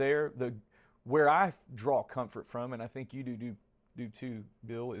pieces are there. Where I draw comfort from, and I think you do too,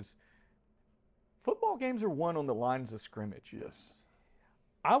 Bill, is football games are won on the lines of scrimmage. Yes.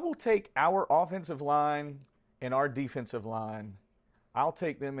 I will take our offensive line and our defensive line, I'll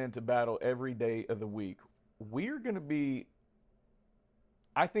take them into battle every day of the week. We're going to be,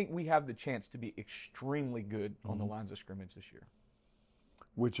 I think we have the chance to be extremely good on the lines of scrimmage this year.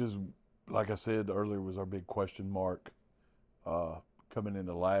 Which is, like I said earlier, was our big question mark coming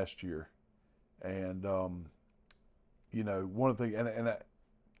into last year. And, one of the things, and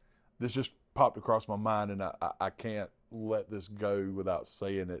this just popped across my mind, and I can't let this go without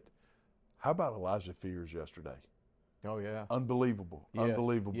saying it. How about Elijah Fears yesterday? Oh, yeah. Unbelievable. Yes.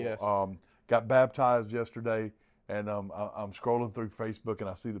 Unbelievable. Yes. Got baptized yesterday, and I'm scrolling through Facebook, and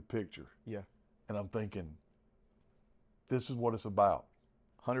I see the picture. Yeah. And I'm thinking, this is what it's about.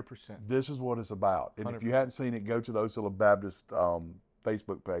 100%. This is what it's about. And 100%. If you hadn't seen it, go to the Osceola Baptist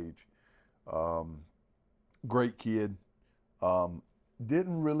Facebook page. Great kid.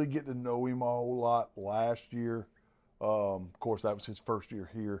 Didn't really get to know him a whole lot last year. Of course, that was his first year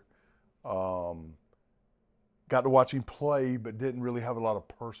here. Got to watch him play, but didn't really have a lot of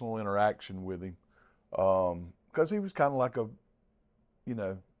personal interaction with him because he was kind of like a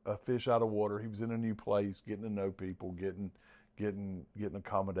fish out of water. He was in a new place, getting to know people, getting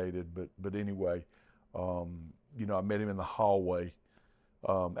accommodated. But anyway, I met him in the hallway.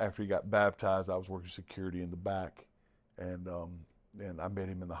 After he got baptized, I was working security in the back, and I met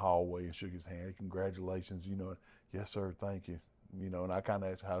him in the hallway and shook his hand. Hey, congratulations, yes sir, thank you, and I kind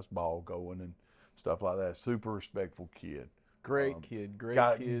of asked how's ball going and stuff like that. Super respectful kid. Great kid.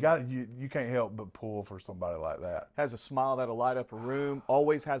 You can't help but pull for somebody like that. Has a smile that'll light up a room.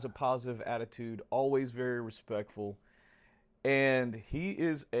 Always has a positive attitude. Always very respectful. And he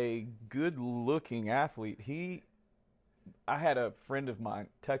is a good-looking athlete. I had a friend of mine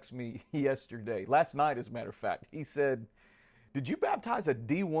text me yesterday, last night as a matter of fact. He said, "Did you baptize a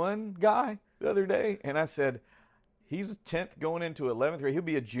D1 guy the other day?" And I said, "He's 10th going into 11th grade. He'll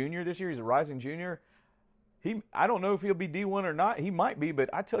be a junior this year. He's a rising junior. I don't know if he'll be D1 or not. He might be, but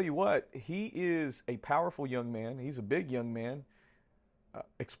I tell you what, he is a powerful young man. He's a big young man,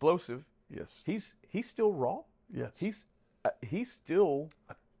 explosive. Yes. He's still raw. Yes. He's still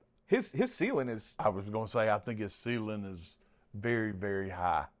his ceiling is. I was going to say I think his ceiling is very, very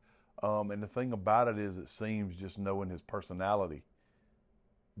high. And the thing about it is, it seems, just knowing his personality,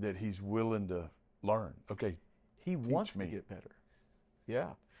 that he's willing to learn. Okay, he wants to get better. Yeah.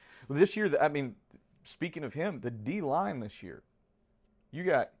 Well, this year, I mean, speaking of him, the D line this year, you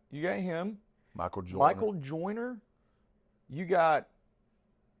got him, Michael Joyner. You got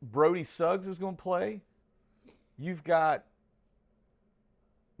Brody Suggs is going to play. You've got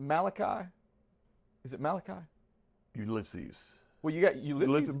Malachi. Is it Malachi? Ulysses. Well, you got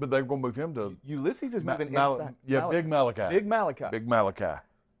Ulysses, but they're going to move him to Ulysses is moving inside. Yeah, Big Malachi. Big Malachi.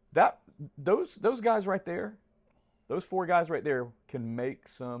 Those guys right there, those 4 guys right there can make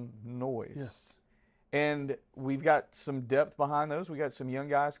some noise. Yes. And we've got some depth behind those. We got some young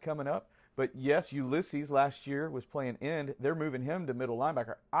guys coming up. But yes, Ulysses last year was playing end. They're moving him to middle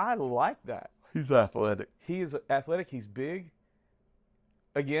linebacker. I like that. He's athletic. He is athletic. He's big.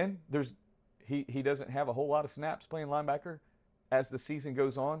 Again, he doesn't have a whole lot of snaps playing linebacker. As the season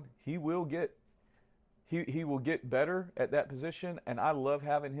goes on, he will get better at that position, and I love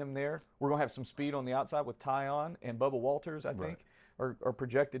having him there. We're going to have some speed on the outside with Tyon and Bubba Walters, I think, are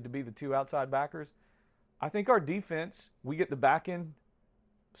projected to be the 2 outside backers. I think our defense, we get the back end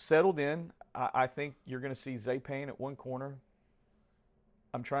settled in. I think you're going to see Zay Payne at one corner.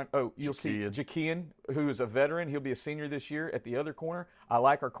 You'll see Jakean, who is a veteran. He'll be a senior this year at the other corner. I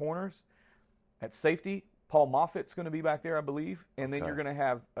like our corners. At safety, Paul Moffitt's going to be back there, I believe. And then you're going to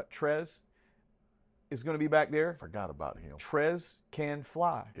have Trez is going to be back there. Forgot about him. Trez can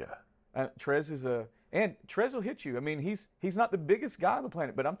fly. Yeah. Trez is and Trez will hit you. I mean, he's not the biggest guy on the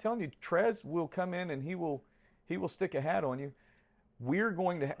planet, but I'm telling you, Trez will come in and he will stick a hat on you.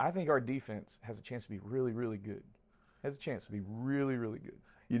 I think our defense has a chance to be really, really good. Has a chance to be really, really good.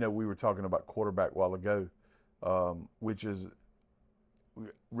 You know, we were talking about quarterback a while ago, which is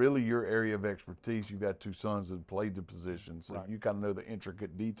really your area of expertise. You've got 2 sons that played the position, so you kind of know the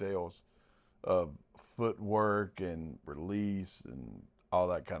intricate details of footwork and release and all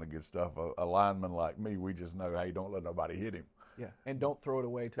that kind of good stuff. A lineman like me, we just know, hey, don't let nobody hit him. Yeah, and don't throw it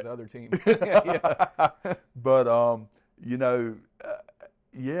away to the other team. But, you know,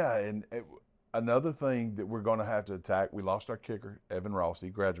 another thing that we're going to have to attack, we lost our kicker, Evan Ross. He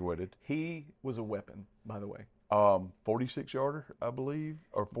graduated. He was a weapon, by the way. 46-yarder, I believe,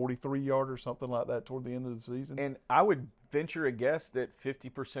 or 43-yarder, something like that toward the end of the season. And I would venture a guess that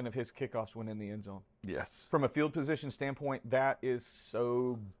 50% of his kickoffs went in the end zone. Yes. From a field position standpoint, that is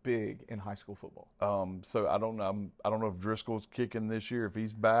so big in high school football. So I don't know. I don't know if Driscoll's kicking this year, if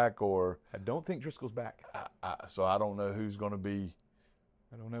he's back, or I don't think Driscoll's back. So I don't know who's going to be.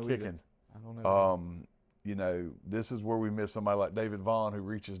 I don't know kicking. Either. I don't know. You know, this is where we miss somebody like David Vaughn, who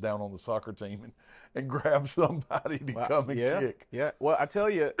reaches down on the soccer team and grabs somebody to come and kick. Yeah. Well, I tell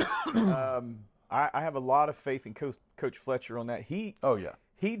you, I have a lot of faith in Coach Fletcher on that. He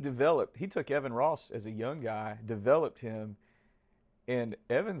took Evan Ross as a young guy, developed him, and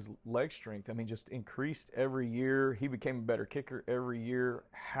Evan's leg strength, I mean, just increased every year. He became a better kicker every year.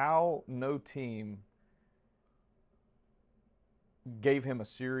 How no team gave him a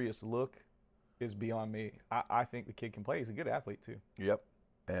serious look is beyond me. I think the kid can play. He's a good athlete too. Yep.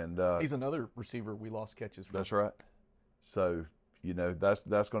 And he's another receiver we lost catches from. That's right. So, you know,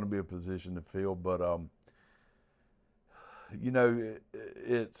 that's going to be a position to fill. But, you know,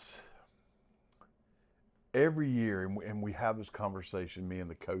 it's every year, and we have this conversation, me and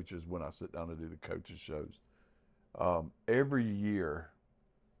the coaches, when I sit down to do the coaches shows. Every year,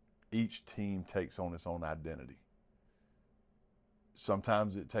 each team takes on its own identity.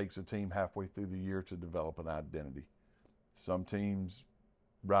 Sometimes it takes a team halfway through the year to develop an identity. Some teams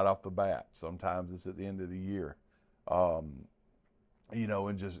right off the bat. Sometimes it's at the end of the year. You know,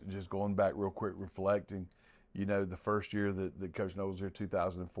 and just going back real quick, reflecting, you know, the first year that Coach Noel was here,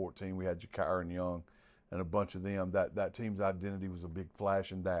 2014, we had Jakir and Young and a bunch of them. That team's identity was a big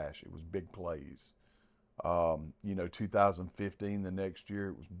flash and dash. It was big plays. You know, 2015, the next year,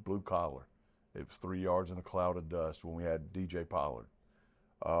 it was blue collar. It was 3 yards in a cloud of dust when we had DJ Pollard.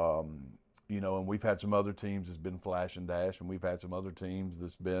 You know, and we've had some other teams that's been flash and dash, and we've had some other teams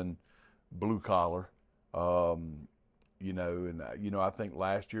that's been blue collar. I think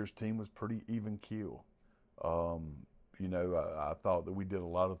last year's team was pretty even keel. I thought that we did a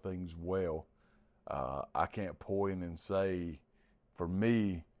lot of things well. I can't point and say, for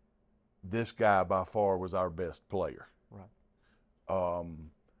me, this guy by far was our best player. Right.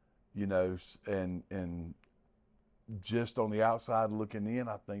 And just on the outside looking in,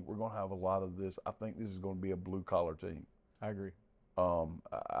 I think we're going to have a lot of this. I think this is going to be a blue-collar team. I agree.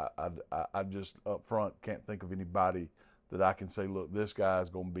 I just up front can't think of anybody that I can say, look, this guy's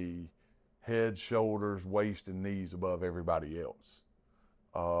going to be head, shoulders, waist, and knees above everybody else.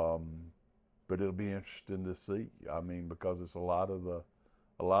 But it'll be interesting to see. I mean, because it's a lot of the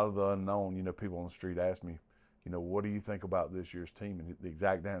unknown. People on the street ask me, what do you think about this year's team? And the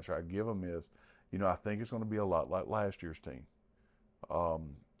exact answer I give them is, I think it's going to be a lot like last year's team.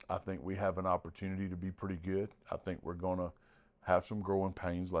 I think we have an opportunity to be pretty good. I think we're going to have some growing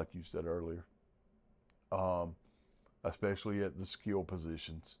pains, like you said earlier, especially at the skill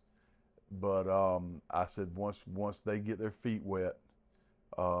positions. But I said once they get their feet wet,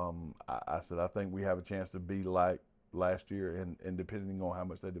 I said I think we have a chance to be like last year, and depending on how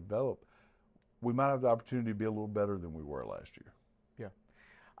much they develop, we might have the opportunity to be a little better than we were last year. Yeah.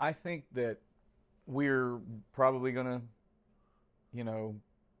 I think that we're probably going to,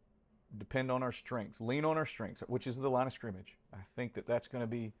 depend on our strengths, lean on our strengths, which is the line of scrimmage. I think that that's going to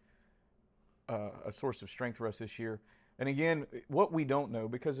be a source of strength for us this year. And again, what we don't know,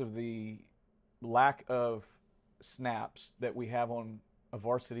 because of the lack of snaps that we have on a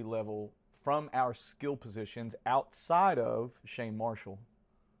varsity level from our skill positions outside of Shane Marshall,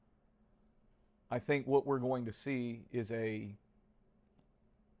 I think what we're going to see is I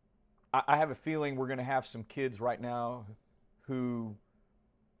have a feeling we're going to have some kids right now who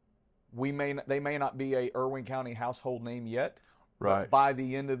they may not be a Irwin County household name yet. Right. But by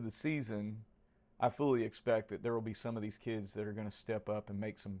the end of the season, I fully expect that there will be some of these kids that are going to step up and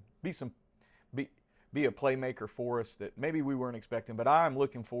be a playmaker for us that maybe we weren't expecting. But I'm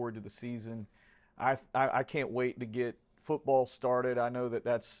looking forward to the season. I can't wait to get football started. I know that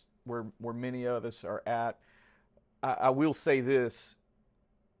that's where many of us are at. I will say this: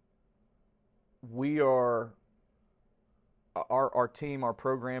 we are. Our team, our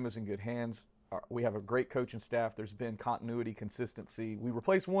program is in good hands. We have a great coaching staff. There's been continuity, consistency. We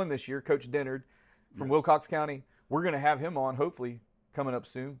replaced one this year, Coach Dennard from Wilcox County. We're going to have him on, hopefully, coming up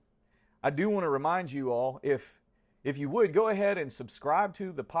soon. I do want to remind you all, if you would, go ahead and subscribe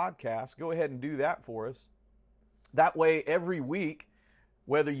to the podcast. Go ahead and do that for us. That way, every week,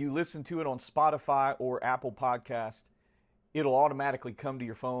 whether you listen to it on Spotify or Apple Podcast, it'll automatically come to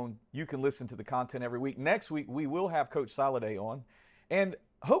your phone. You can listen to the content every week. Next week, we will have Coach Soliday on. And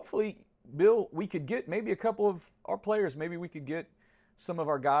hopefully, Bill, we could get maybe a couple of our players. Maybe we could get some of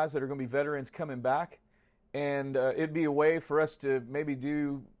our guys that are going to be veterans coming back. And it'd be a way for us to maybe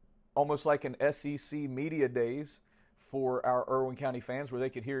do almost like an SEC media days for our Irwin County fans, where they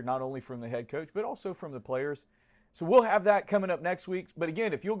could hear not only from the head coach, but also from the players. So we'll have that coming up next week. But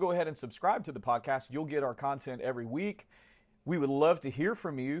again, if you'll go ahead and subscribe to the podcast, you'll get our content every week. We would love to hear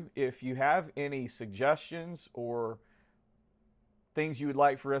from you. If you have any suggestions or things you would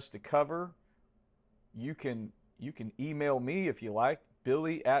like for us to cover, you can email me if you like,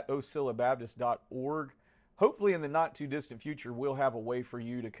 billy@oscillabaptist.org. Hopefully in the not too distant future, we'll have a way for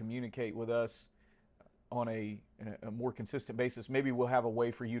you to communicate with us on a more consistent basis. Maybe we'll have a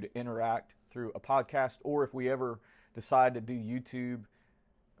way for you to interact through a podcast, or if we ever decide to do YouTube,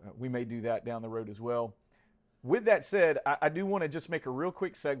 we may do that down the road as well. With that said, I do want to just make a real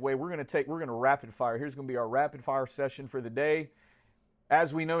quick segue. We're going to rapid fire. Here's going to be our rapid fire session for the day.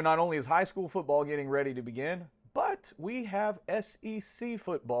 As we know, not only is high school football getting ready to begin, but we have SEC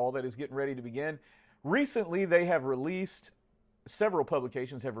football that is getting ready to begin. Recently, several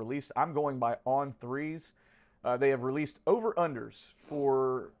publications have released, I'm going by On3s, they have released over-unders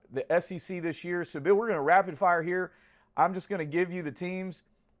for the SEC this year. So, Bill, we're going to rapid fire here. I'm just going to give you the teams.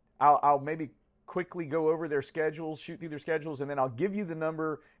 I'll maybe quickly go over their schedules, shoot through their schedules, and then I'll give you the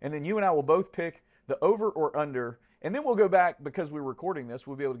number, and then you and I will both pick the over or under, and then we'll go back, because we're recording this,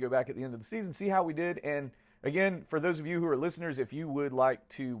 we'll be able to go back at the end of the season, see how we did. And again, for those of you who are listeners, if you would like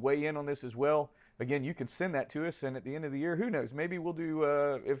to weigh in on this as well, again, you can send that to us, and at the end of the year, who knows, maybe we'll do,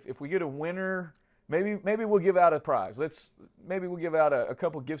 if we get a winner, maybe we'll give out a prize. Maybe we'll give out a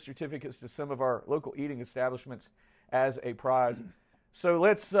couple gift certificates to some of our local eating establishments as a prize. So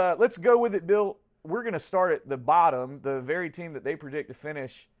let's go with it, Bill. We're going to start at the bottom. The very team that they predict to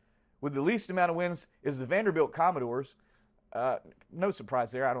finish with the least amount of wins is the Vanderbilt Commodores. No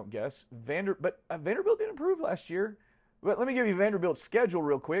surprise there, I don't guess. Vanderbilt didn't improve last year. But let me give you Vanderbilt's schedule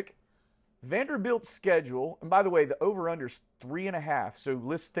real quick. Vanderbilt's schedule, and by the way, the over-under's 3.5. So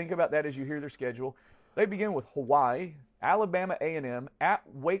let's think about that as you hear their schedule. They begin with Hawaii, Alabama A&M, at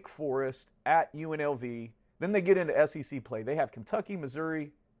Wake Forest, at UNLV. Then they get into SEC play. They have Kentucky,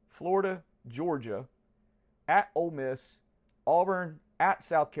 Missouri, Florida, Georgia, at Ole Miss, Auburn, at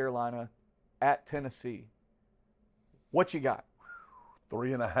South Carolina, at Tennessee. What you got?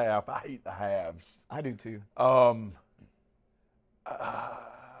 3.5. I hate the halves. I do too. Over.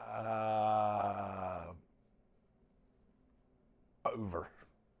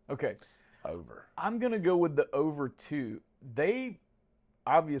 Okay. Over. I'm going to go with the over 2. They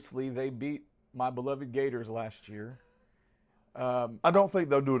beat my beloved Gators last year. I don't think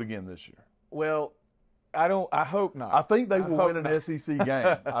they'll do it again this year. Well, I hope not. I think they will win an SEC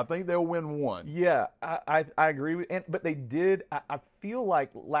game. I think they'll win one. Yeah, I agree with, but they did. I feel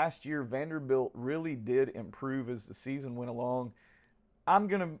like last year Vanderbilt really did improve as the season went along.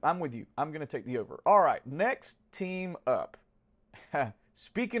 I'm with you. I'm gonna take the over. All right, next team up.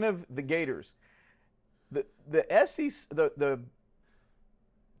 Speaking of the Gators, the SEC,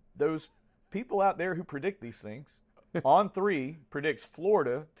 those people out there who predict these things, On 3 predicts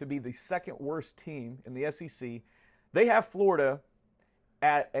Florida to be the second worst team in the SEC. They have Florida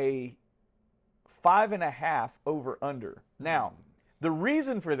at a 5.5 over under. Now, the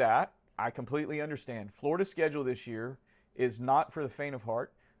reason for that, I completely understand. Florida's schedule this year is not for the faint of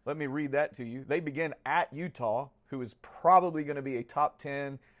heart. Let me read that to you. They begin at Utah, who is probably going to be a top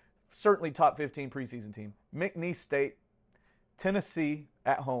 10, certainly top 15 preseason team. McNeese State, Tennessee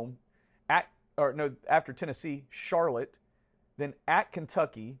at home, after Tennessee, Charlotte, then at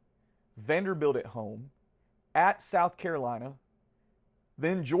Kentucky, Vanderbilt at home, at South Carolina,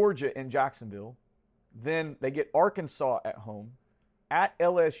 then Georgia in Jacksonville, then they get Arkansas at home, at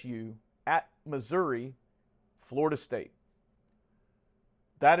LSU, at Missouri, Florida State.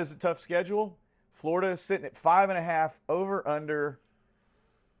 That is a tough schedule. Florida is sitting at 5.5 over under.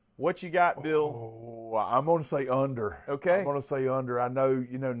 What you got, Bill? Oh, I'm going to say under. Okay. I'm going to say under. I know,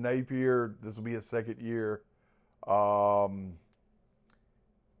 Napier, this will be his second year.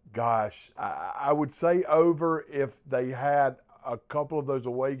 Gosh, I would say over if they had a couple of those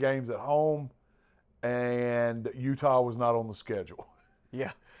away games at home and Utah was not on the schedule.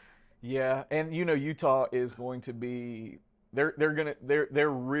 Yeah. Yeah, and Utah is going to be they're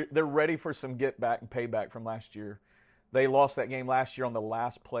ready for some get back and payback from last year. They lost that game last year on the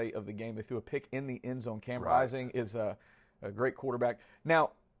last play of the game. They threw a pick in the end zone. Cam Rising is a great quarterback.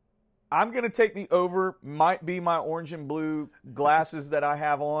 Now, I'm going to take the over. Might be my orange and blue glasses that I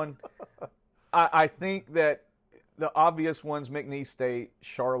have on. I think that the obvious ones, McNeese State,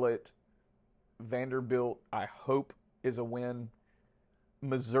 Charlotte, Vanderbilt, I hope is a win.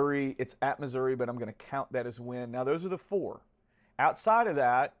 Missouri, it's at Missouri, but I'm going to count that as a win. Now, those are the 4. Outside of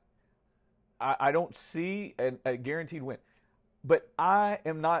that, I don't see a guaranteed win. But I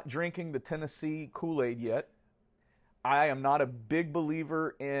am not drinking the Tennessee Kool-Aid yet. I am not a big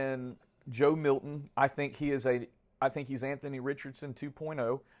believer in Joe Milton. I think he's Anthony Richardson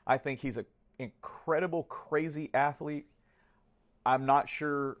 2.0. I think he's an incredible, crazy athlete. I'm not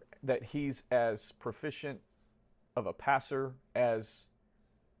sure that he's as proficient of a passer as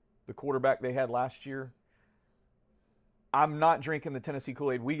the quarterback they had last year. I'm not drinking the Tennessee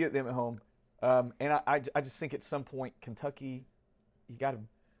Kool-Aid. We get them at home. And I just think at some point Kentucky, you got to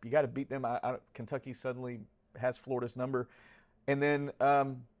beat them. Kentucky suddenly has Florida's number, and then I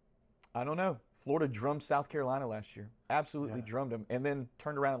don't know. Florida drummed South Carolina last year, absolutely drummed them, and then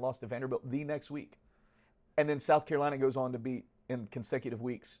turned around and lost to Vanderbilt the next week, and then South Carolina goes on to beat in consecutive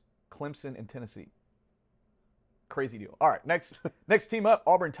weeks Clemson and Tennessee. Crazy deal. All right, next team up,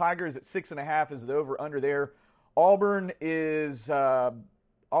 Auburn Tigers at 6.5 is the over under there. Auburn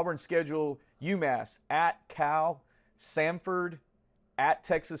schedule: UMass at Cal, Samford at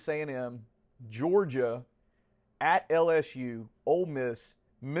Texas A&M, Georgia at LSU, Ole Miss,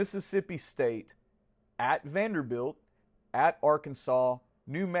 Mississippi State, at Vanderbilt, at Arkansas,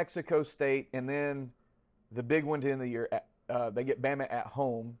 New Mexico State, and then the big one to end the year, they get Bama at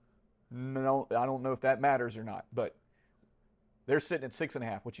home. No, I don't know if that matters or not, but they're sitting at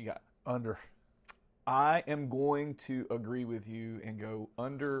 6.5. What you got? Under. I am going to agree with you and go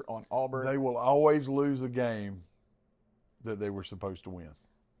under on Auburn. They will always lose a game that they were supposed to win.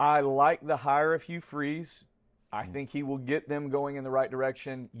 I like the hire of Hugh Freeze. I think he will get them going in the right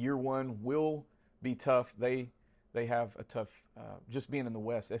direction. Year one will be tough. They have a tough, just being in the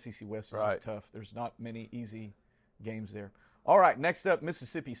West, SEC West is just tough. There's not many easy games there. All right, next up,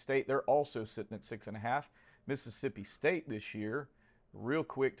 Mississippi State. They're also sitting at 6.5. Mississippi State this year, real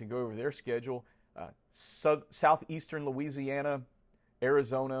quick to go over their schedule, southeastern Louisiana,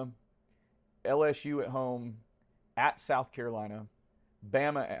 Arizona, LSU at home, at South Carolina,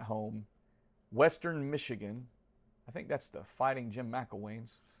 Bama at home, Western Michigan. I think that's the Fighting Jim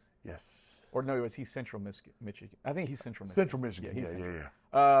McElwains. Yes. Or no, he's Central Michigan. I think he's Central Michigan. Central Michigan. Yeah, Yeah, he's yeah,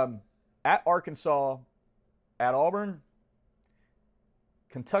 Central. yeah. At Arkansas, at Auburn,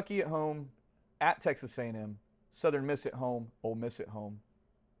 Kentucky at home, at Texas A&M, Southern Miss at home, Ole Miss at home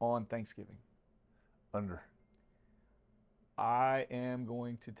on Thanksgiving. Under. I am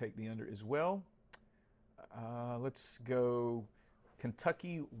going to take the under as well. Let's go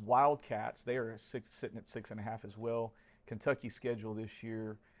Kentucky Wildcats. They are sitting at 6.5 as well. Kentucky's schedule this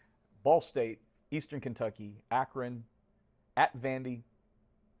year: Ball State, Eastern Kentucky, Akron, at Vandy,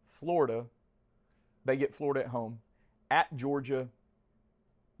 Florida. They get Florida at home. At Georgia,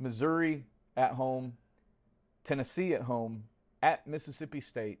 Missouri at home, Tennessee at home, at Mississippi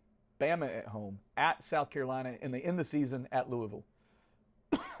State, Bama at home, at South Carolina, and they end the season at Louisville.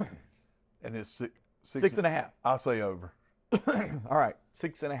 And it's 6.5. I say over. All right,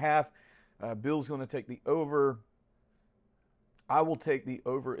 6.5. Bill's going to take the over. I will take the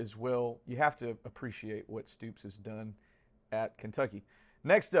over as well. You have to appreciate what Stoops has done at Kentucky.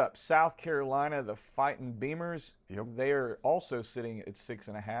 Next up, South Carolina, the Fighting Beamers. Yep. They are also sitting at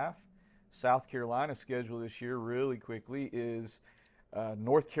 6.5. South Carolina's schedule this year, really quickly, is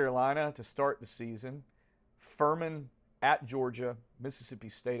North Carolina to start the season, Furman at Georgia, Mississippi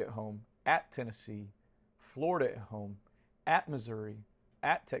State at home, at Tennessee, Florida at home, at Missouri,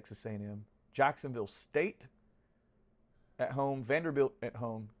 at Texas A&M, Jacksonville State at home, Vanderbilt at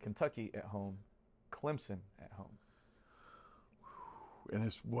home, Kentucky at home, Clemson at home. And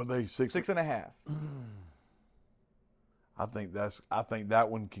it's what they 6.5. I think that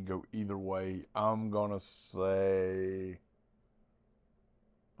one can go either way. I'm gonna say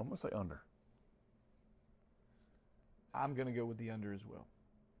under. I'm gonna go with the under as well.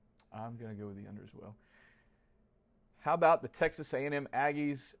 How about the Texas A&M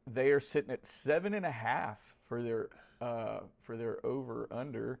Aggies? They are sitting at 7.5 for their over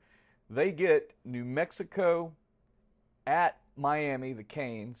under. They get New Mexico at Miami, the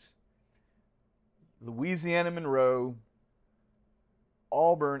Canes, Louisiana Monroe,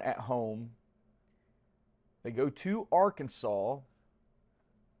 Auburn at home. They go to Arkansas,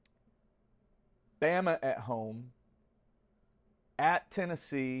 Bama at home, at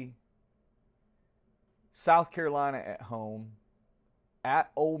Tennessee, South Carolina at home,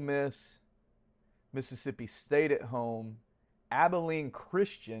 at Ole Miss, Mississippi State at home, Abilene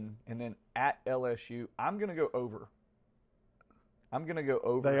Christian, and then at LSU. I'm going to go over.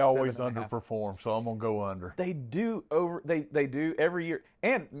 They always underperform, so I'm gonna go under. They do over. They do every year.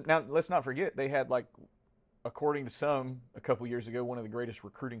 And now let's not forget they had, like, according to some, a couple years ago, one of the greatest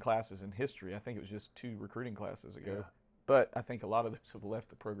recruiting classes in history. I think it was just 2 recruiting classes ago. Yeah. But I think a lot of those have left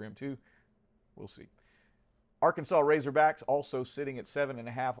the program too. We'll see. Arkansas Razorbacks also sitting at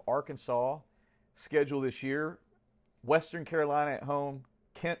 7.5. Arkansas schedule this year: Western Carolina at home,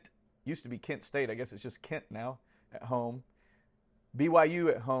 Kent, used to be Kent State, I guess it's just Kent now, at home, BYU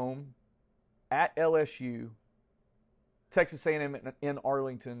at home, at LSU, Texas A&M in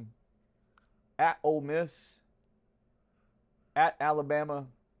Arlington, at Ole Miss, at Alabama,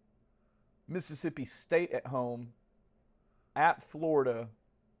 Mississippi State at home, at Florida,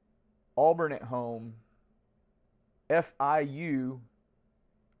 Auburn at home, FIU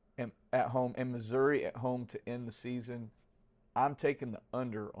at home, and Missouri at home to end the season. I'm taking the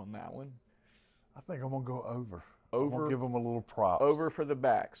under on that one. I think I'm going to go over. Over. I'm going to give them a little props. Over for the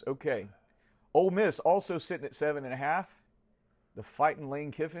backs. Okay. Ole Miss also sitting at 7.5. The Fighting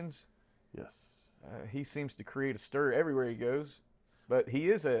Lane Kiffins. Yes. He seems to create a stir everywhere he goes, but he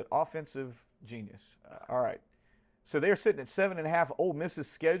is an offensive genius. All right. So they're sitting at 7.5. Ole Miss's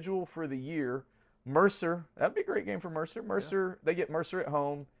schedule for the year: Mercer. That'd be a great game for Mercer. Mercer, yeah. They get Mercer at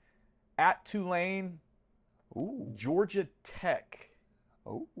home, at Tulane, Georgia Tech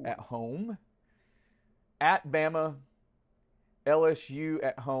at home, at Bama, LSU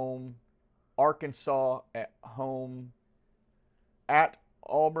at home, Arkansas at home, at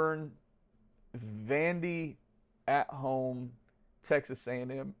Auburn, Vandy at home, Texas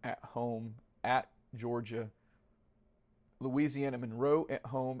A&M at home, at Georgia, Louisiana Monroe at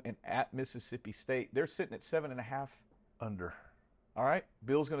home, and at Mississippi State. They're sitting at 7.5. Under. All right.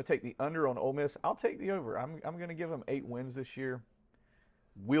 Bill's going to take the under on Ole Miss. I'll take the over. I'm going to give them 8 wins this year.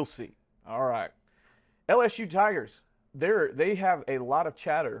 We'll see. All right. LSU Tigers. They have a lot of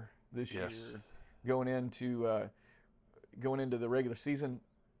chatter this year going into the regular season.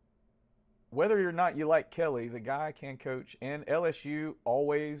 Whether or not you like Kelly, the guy can coach, and LSU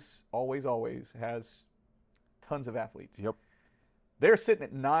always has tons of athletes. Yep. They're sitting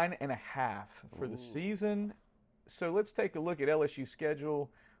at 9.5 for the season. So let's take a look at LSU's schedule.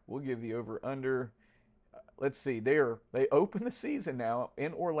 We'll give the over/under. Let's see. They open the season now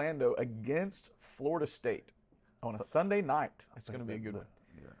in Orlando against Florida State on a Sunday night. It's going to be a good one.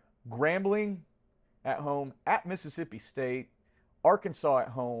 Yeah. Grambling at home, at Mississippi State, Arkansas at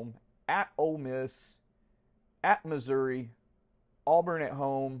home, at Ole Miss, at Missouri, Auburn at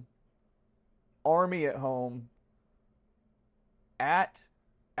home, Army at home, at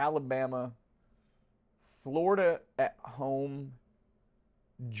Alabama, Florida at home,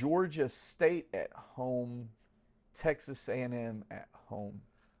 Georgia State at home, Texas A&M at home.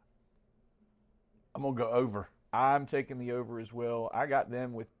 I'm going to go over. I'm taking the over as well. I got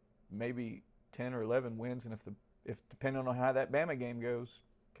them with maybe 10 or 11 wins, and if depending on how that Bama game goes,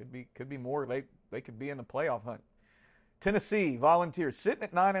 could be more. They could be in the playoff hunt. Tennessee Volunteers sitting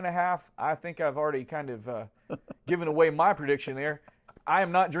at 9.5. I think I've already kind of given away my prediction there. I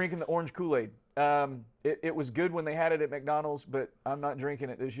am not drinking the orange Kool-Aid. It was good when they had it at McDonald's, but I'm not drinking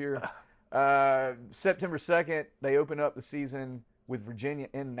it this year. September 2nd, they open up the season with Virginia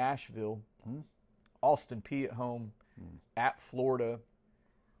in Nashville. Austin Peay at home, at Florida.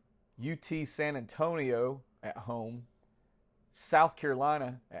 UT San Antonio at home. South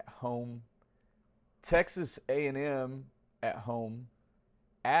Carolina at home. Texas A&M at home.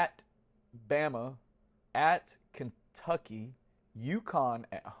 At Bama. At Kentucky. UConn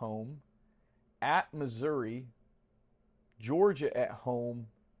at home. At Missouri. Georgia at home.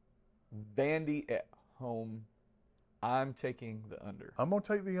 Vandy at home. I'm taking the under. I'm going to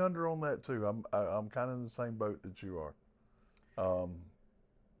take the under on that too. I'm kind of in the same boat that you are.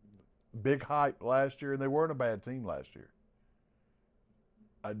 Big hype last year, and they weren't a bad team last year.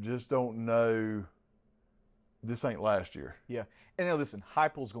 I just don't know. This ain't last year. Yeah. And now listen,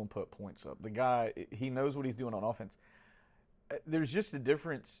 Heupel's going to put points up. The guy, he knows what he's doing on offense. There's just a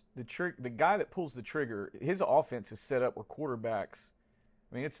difference. The guy that pulls the trigger, his offense is set up where quarterbacks,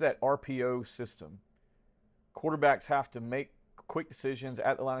 I mean, it's that RPO system. Quarterbacks have to make quick decisions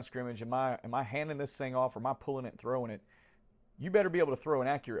at the line of scrimmage. Am I handing this thing off, or am I pulling it and throwing it? You better be able to throw an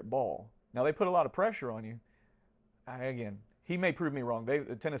accurate ball. Now, they put a lot of pressure on you. Again, he may prove me wrong.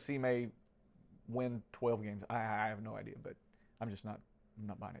 Tennessee may win 12 games. I have no idea, but I'm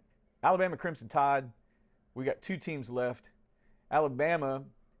not buying it. Alabama Crimson Tide, we got 2 teams left. Alabama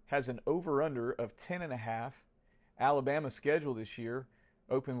has an over/under of 10.5. Alabama's schedule this year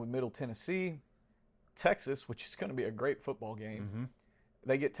open with Middle Tennessee, Texas, which is going to be a great football game. Mm-hmm.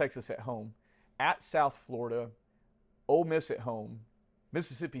 They get Texas at home. At South Florida, Ole Miss at home,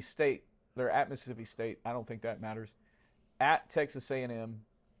 Mississippi State. They're at Mississippi State. I don't think that matters. At Texas A&M,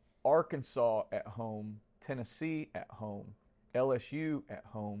 Arkansas at home, Tennessee at home, LSU at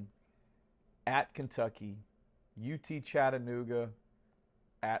home, at Kentucky, UT Chattanooga,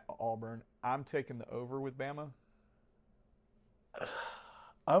 at Auburn. I'm taking the over with Bama.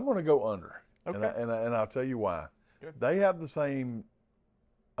 I'm going to go under. Okay. And I'll tell you why. Good. They have the same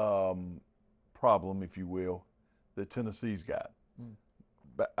problem, if you will, that Tennessee's got.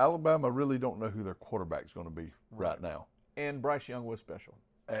 But Alabama really don't know who their quarterback's going to be right now. And Bryce Young was special.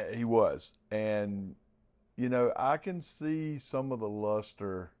 He was. And, you know, I can see some of the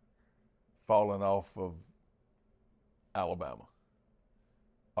luster falling off of Alabama.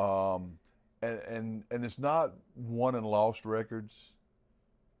 And it's not won and lost records.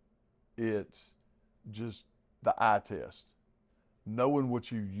 It's just the eye test. Knowing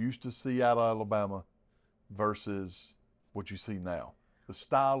what you used to see out of Alabama versus what you see now. The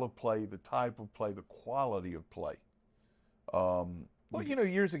style of play, the type of play, the quality of play. Well, you know,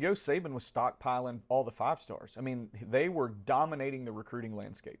 years ago, Saban was stockpiling all the 5 stars. I mean, they were dominating the recruiting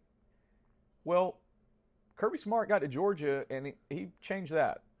landscape. Well, Kirby Smart got to Georgia, and he changed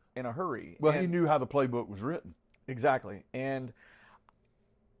that in a hurry. Well, he knew how the playbook was written. Exactly. And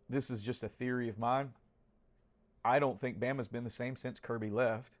this is just a theory of mine. I don't think Bama's been the same since Kirby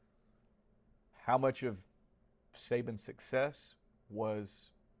left. How much of Saban's success was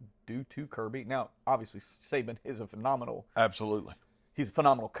due to Kirby? Now, obviously, Saban is a phenomenal. Absolutely. He's a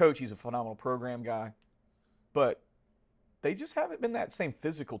phenomenal coach. He's a phenomenal program guy. But they just haven't been that same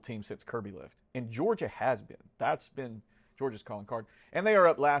physical team since Kirby left. And Georgia has been. That's been Georgia's calling card. And they are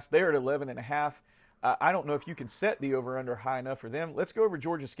up last. They're at 11.5. I don't know if you can set the over-under high enough for them. Let's go over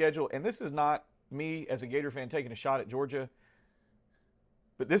Georgia's schedule. And this is not me as a Gator fan taking a shot at Georgia.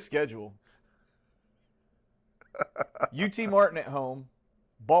 But this schedule, UT Martin at home,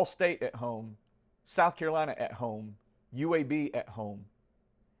 Ball State at home, South Carolina at home, UAB at home,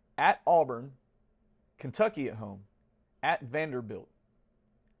 at Auburn, Kentucky at home, at Vanderbilt,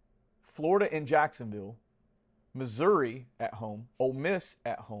 Florida in Jacksonville, Missouri at home, Ole Miss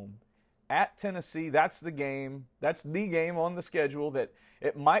at home, at Tennessee. That's the game. That's the game on the schedule that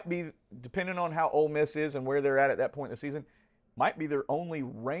it might be, depending on how Ole Miss is and where they're at that point in the season, might be their only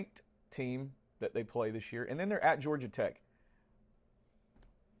ranked team that they play this year. And then they're at Georgia Tech.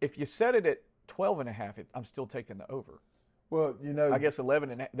 If you set it at 12.5, I'm still taking the over. Well, I guess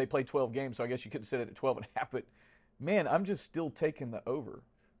 11 and they play 12 games, so I guess you could set it at 12.5. But man, I'm just still taking the over.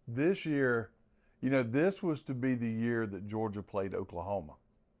 This year, this was to be the year that Georgia played Oklahoma.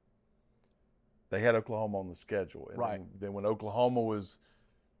 They had Oklahoma on the schedule. And right. Then when Oklahoma was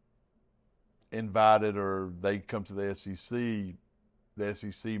invited or they come to the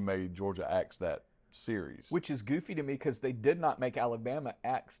SEC made Georgia axe that series. Which is goofy to me because they did not make Alabama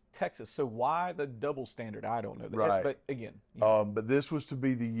axe Texas. So why the double standard? I don't know. Right. But again. But this was to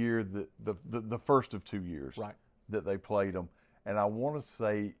be the year that the first of 2 years right. that they played them. And I want to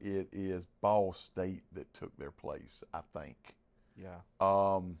say it is Ball State that took their place, I think. Yeah.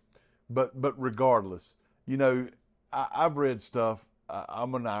 But regardless, I've read stuff.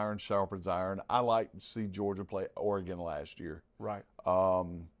 I'm an iron sharpens iron. I like to see Georgia play Oregon last year. Right.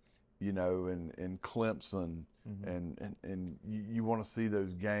 And Clemson, mm-hmm. and you want to see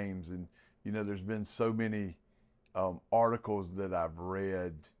those games. And, there's been so many articles that I've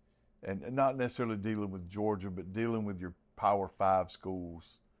read, and not necessarily dealing with Georgia, but dealing with your Power 5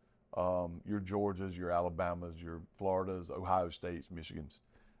 schools, your Georgias, your Alabamas, your Floridas, Ohio States, Michigans,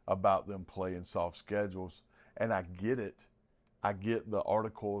 about them playing soft schedules. And I get it. I get the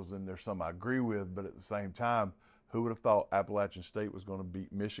articles, and there's some I agree with, but at the same time, who would have thought Appalachian State was going to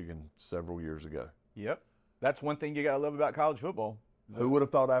beat Michigan several years ago? Yep. That's one thing you got to love about college football. Who would have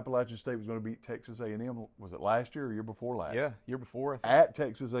thought Appalachian State was going to beat Texas A&M? Was it last year or year before last? Yeah, year before. I think. At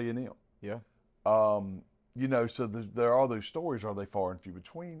Texas A&M. Yeah. So there are those stories. Are they far and few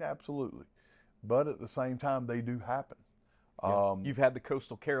between? Absolutely. But at the same time, they do happen. Yeah. You've had the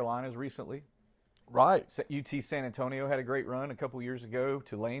Coastal Carolinas recently. Right. UT San Antonio had a great run a couple years ago.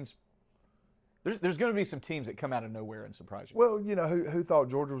 Tulane's. There's going to be some teams that come out of nowhere and surprise you. Well, who thought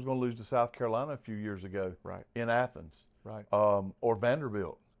Georgia was going to lose to South Carolina a few years ago? Right. In Athens. Right. Or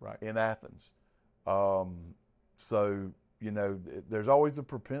Vanderbilt. Right. In Athens. So there's always a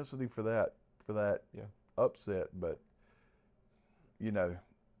propensity for that yeah. upset. But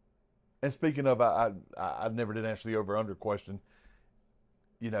and speaking of, I never did answer the over/under question.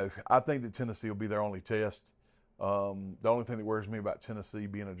 I think that Tennessee will be their only test. The only thing that worries me about Tennessee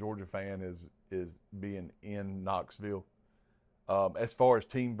being a Georgia fan is being in Knoxville. As far as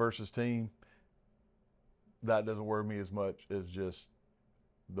team versus team, that doesn't worry me as much as just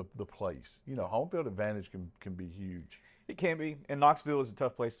the place. Home field advantage can be huge. It can be, and Knoxville is a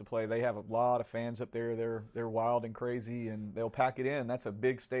tough place to play. They have a lot of fans up there. They're wild and crazy, and they'll pack it in. That's a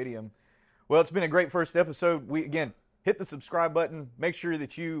big stadium. Well, it's been a great first episode. Again, hit the subscribe button. Make sure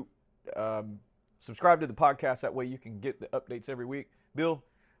that you subscribe to the podcast. That way you can get the updates every week. Bill,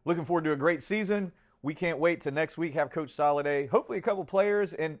 looking forward to a great season. We can't wait to next week have Coach Soliday, hopefully a couple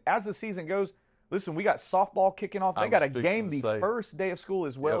players. And as the season goes, listen, we got softball kicking off. They got a game the first day of school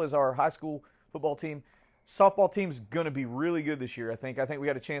as well as our high school football team. Softball team's going to be really good this year, I think. I think we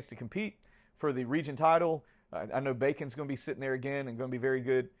got a chance to compete for the region title. I know Bacon's going to be sitting there again and going to be very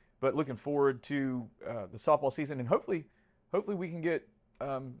good. But looking forward to the softball season, and hopefully we can get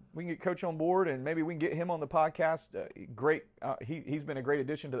Coach on board, and maybe we can get him on the podcast. Great, he's been a great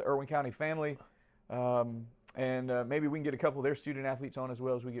addition to the Irwin County family, and maybe we can get a couple of their student athletes on as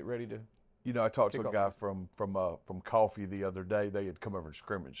well as we get ready to. I talked to a guy from Coffee the other day. They had come over and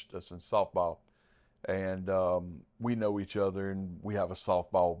scrimmaged us in softball, and we know each other, and we have a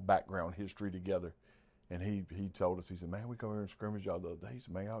softball background history together. And he told us, he said, man, we come here and scrimmage y'all the other day. He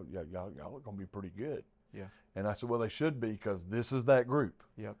said, man, y'all are going to be pretty good. Yeah. And I said, well, they should be, because this is that group.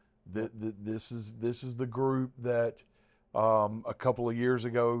 Yep. This is the group that a couple of years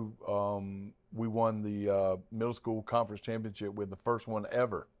ago we won the middle school conference championship with, the first one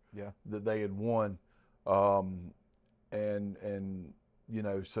ever. Yeah. That they had won. And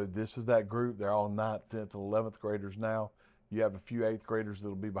so this is that group. They're all 9th, 10th, and 11th graders now. You have a few 8th graders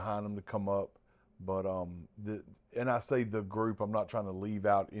that'll be behind them to come up. But and I say the group, I'm not trying to leave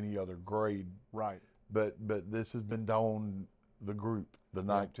out any other grade. Right. But this has been on the group, the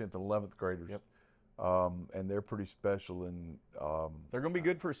 9th, 10th, and 11th graders. Yep. And they're pretty special, and they're going to be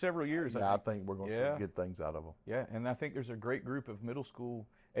good for several years. I think we're going to see good things out of them. Yeah, and I think there's a great group of middle school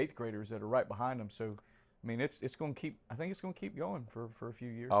 8th graders that are right behind them. So, I mean, it's going to keep. I think it's going to keep going for a few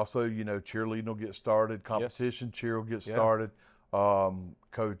years. Also, cheerleading will get started. Competition cheer will get started.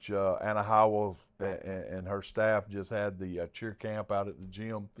 Coach Anna Howell and her staff just had the cheer camp out at the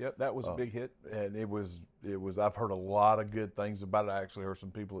gym. Yep, that was a big hit. And it was. I've heard a lot of good things about it. I actually heard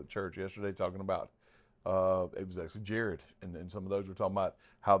some people at church yesterday talking about. It was actually Jared, and some of those were talking about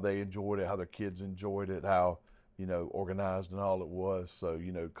how they enjoyed it, how their kids enjoyed it, how organized and all it was. So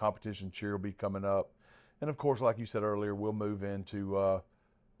competition cheer will be coming up, and of course, like you said earlier, we'll move into.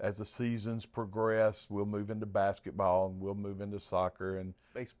 As the seasons progress, we'll move into basketball and we'll move into soccer and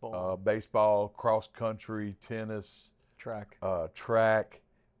baseball, cross country, tennis, track,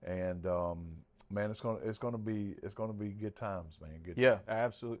 and man, it's gonna be good times, man. Yeah,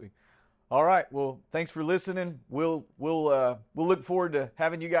 absolutely. All right, well, thanks for listening. We'll look forward to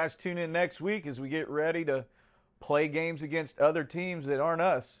having you guys tune in next week as we get ready to play games against other teams that aren't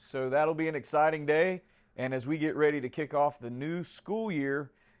us. So that'll be an exciting day. And as we get ready to kick off the new school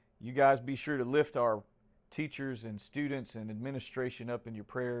year, you guys be sure to lift our teachers and students and administration up in your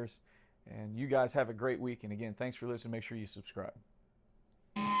prayers. And you guys have a great week. And again, thanks for listening. Make sure you subscribe.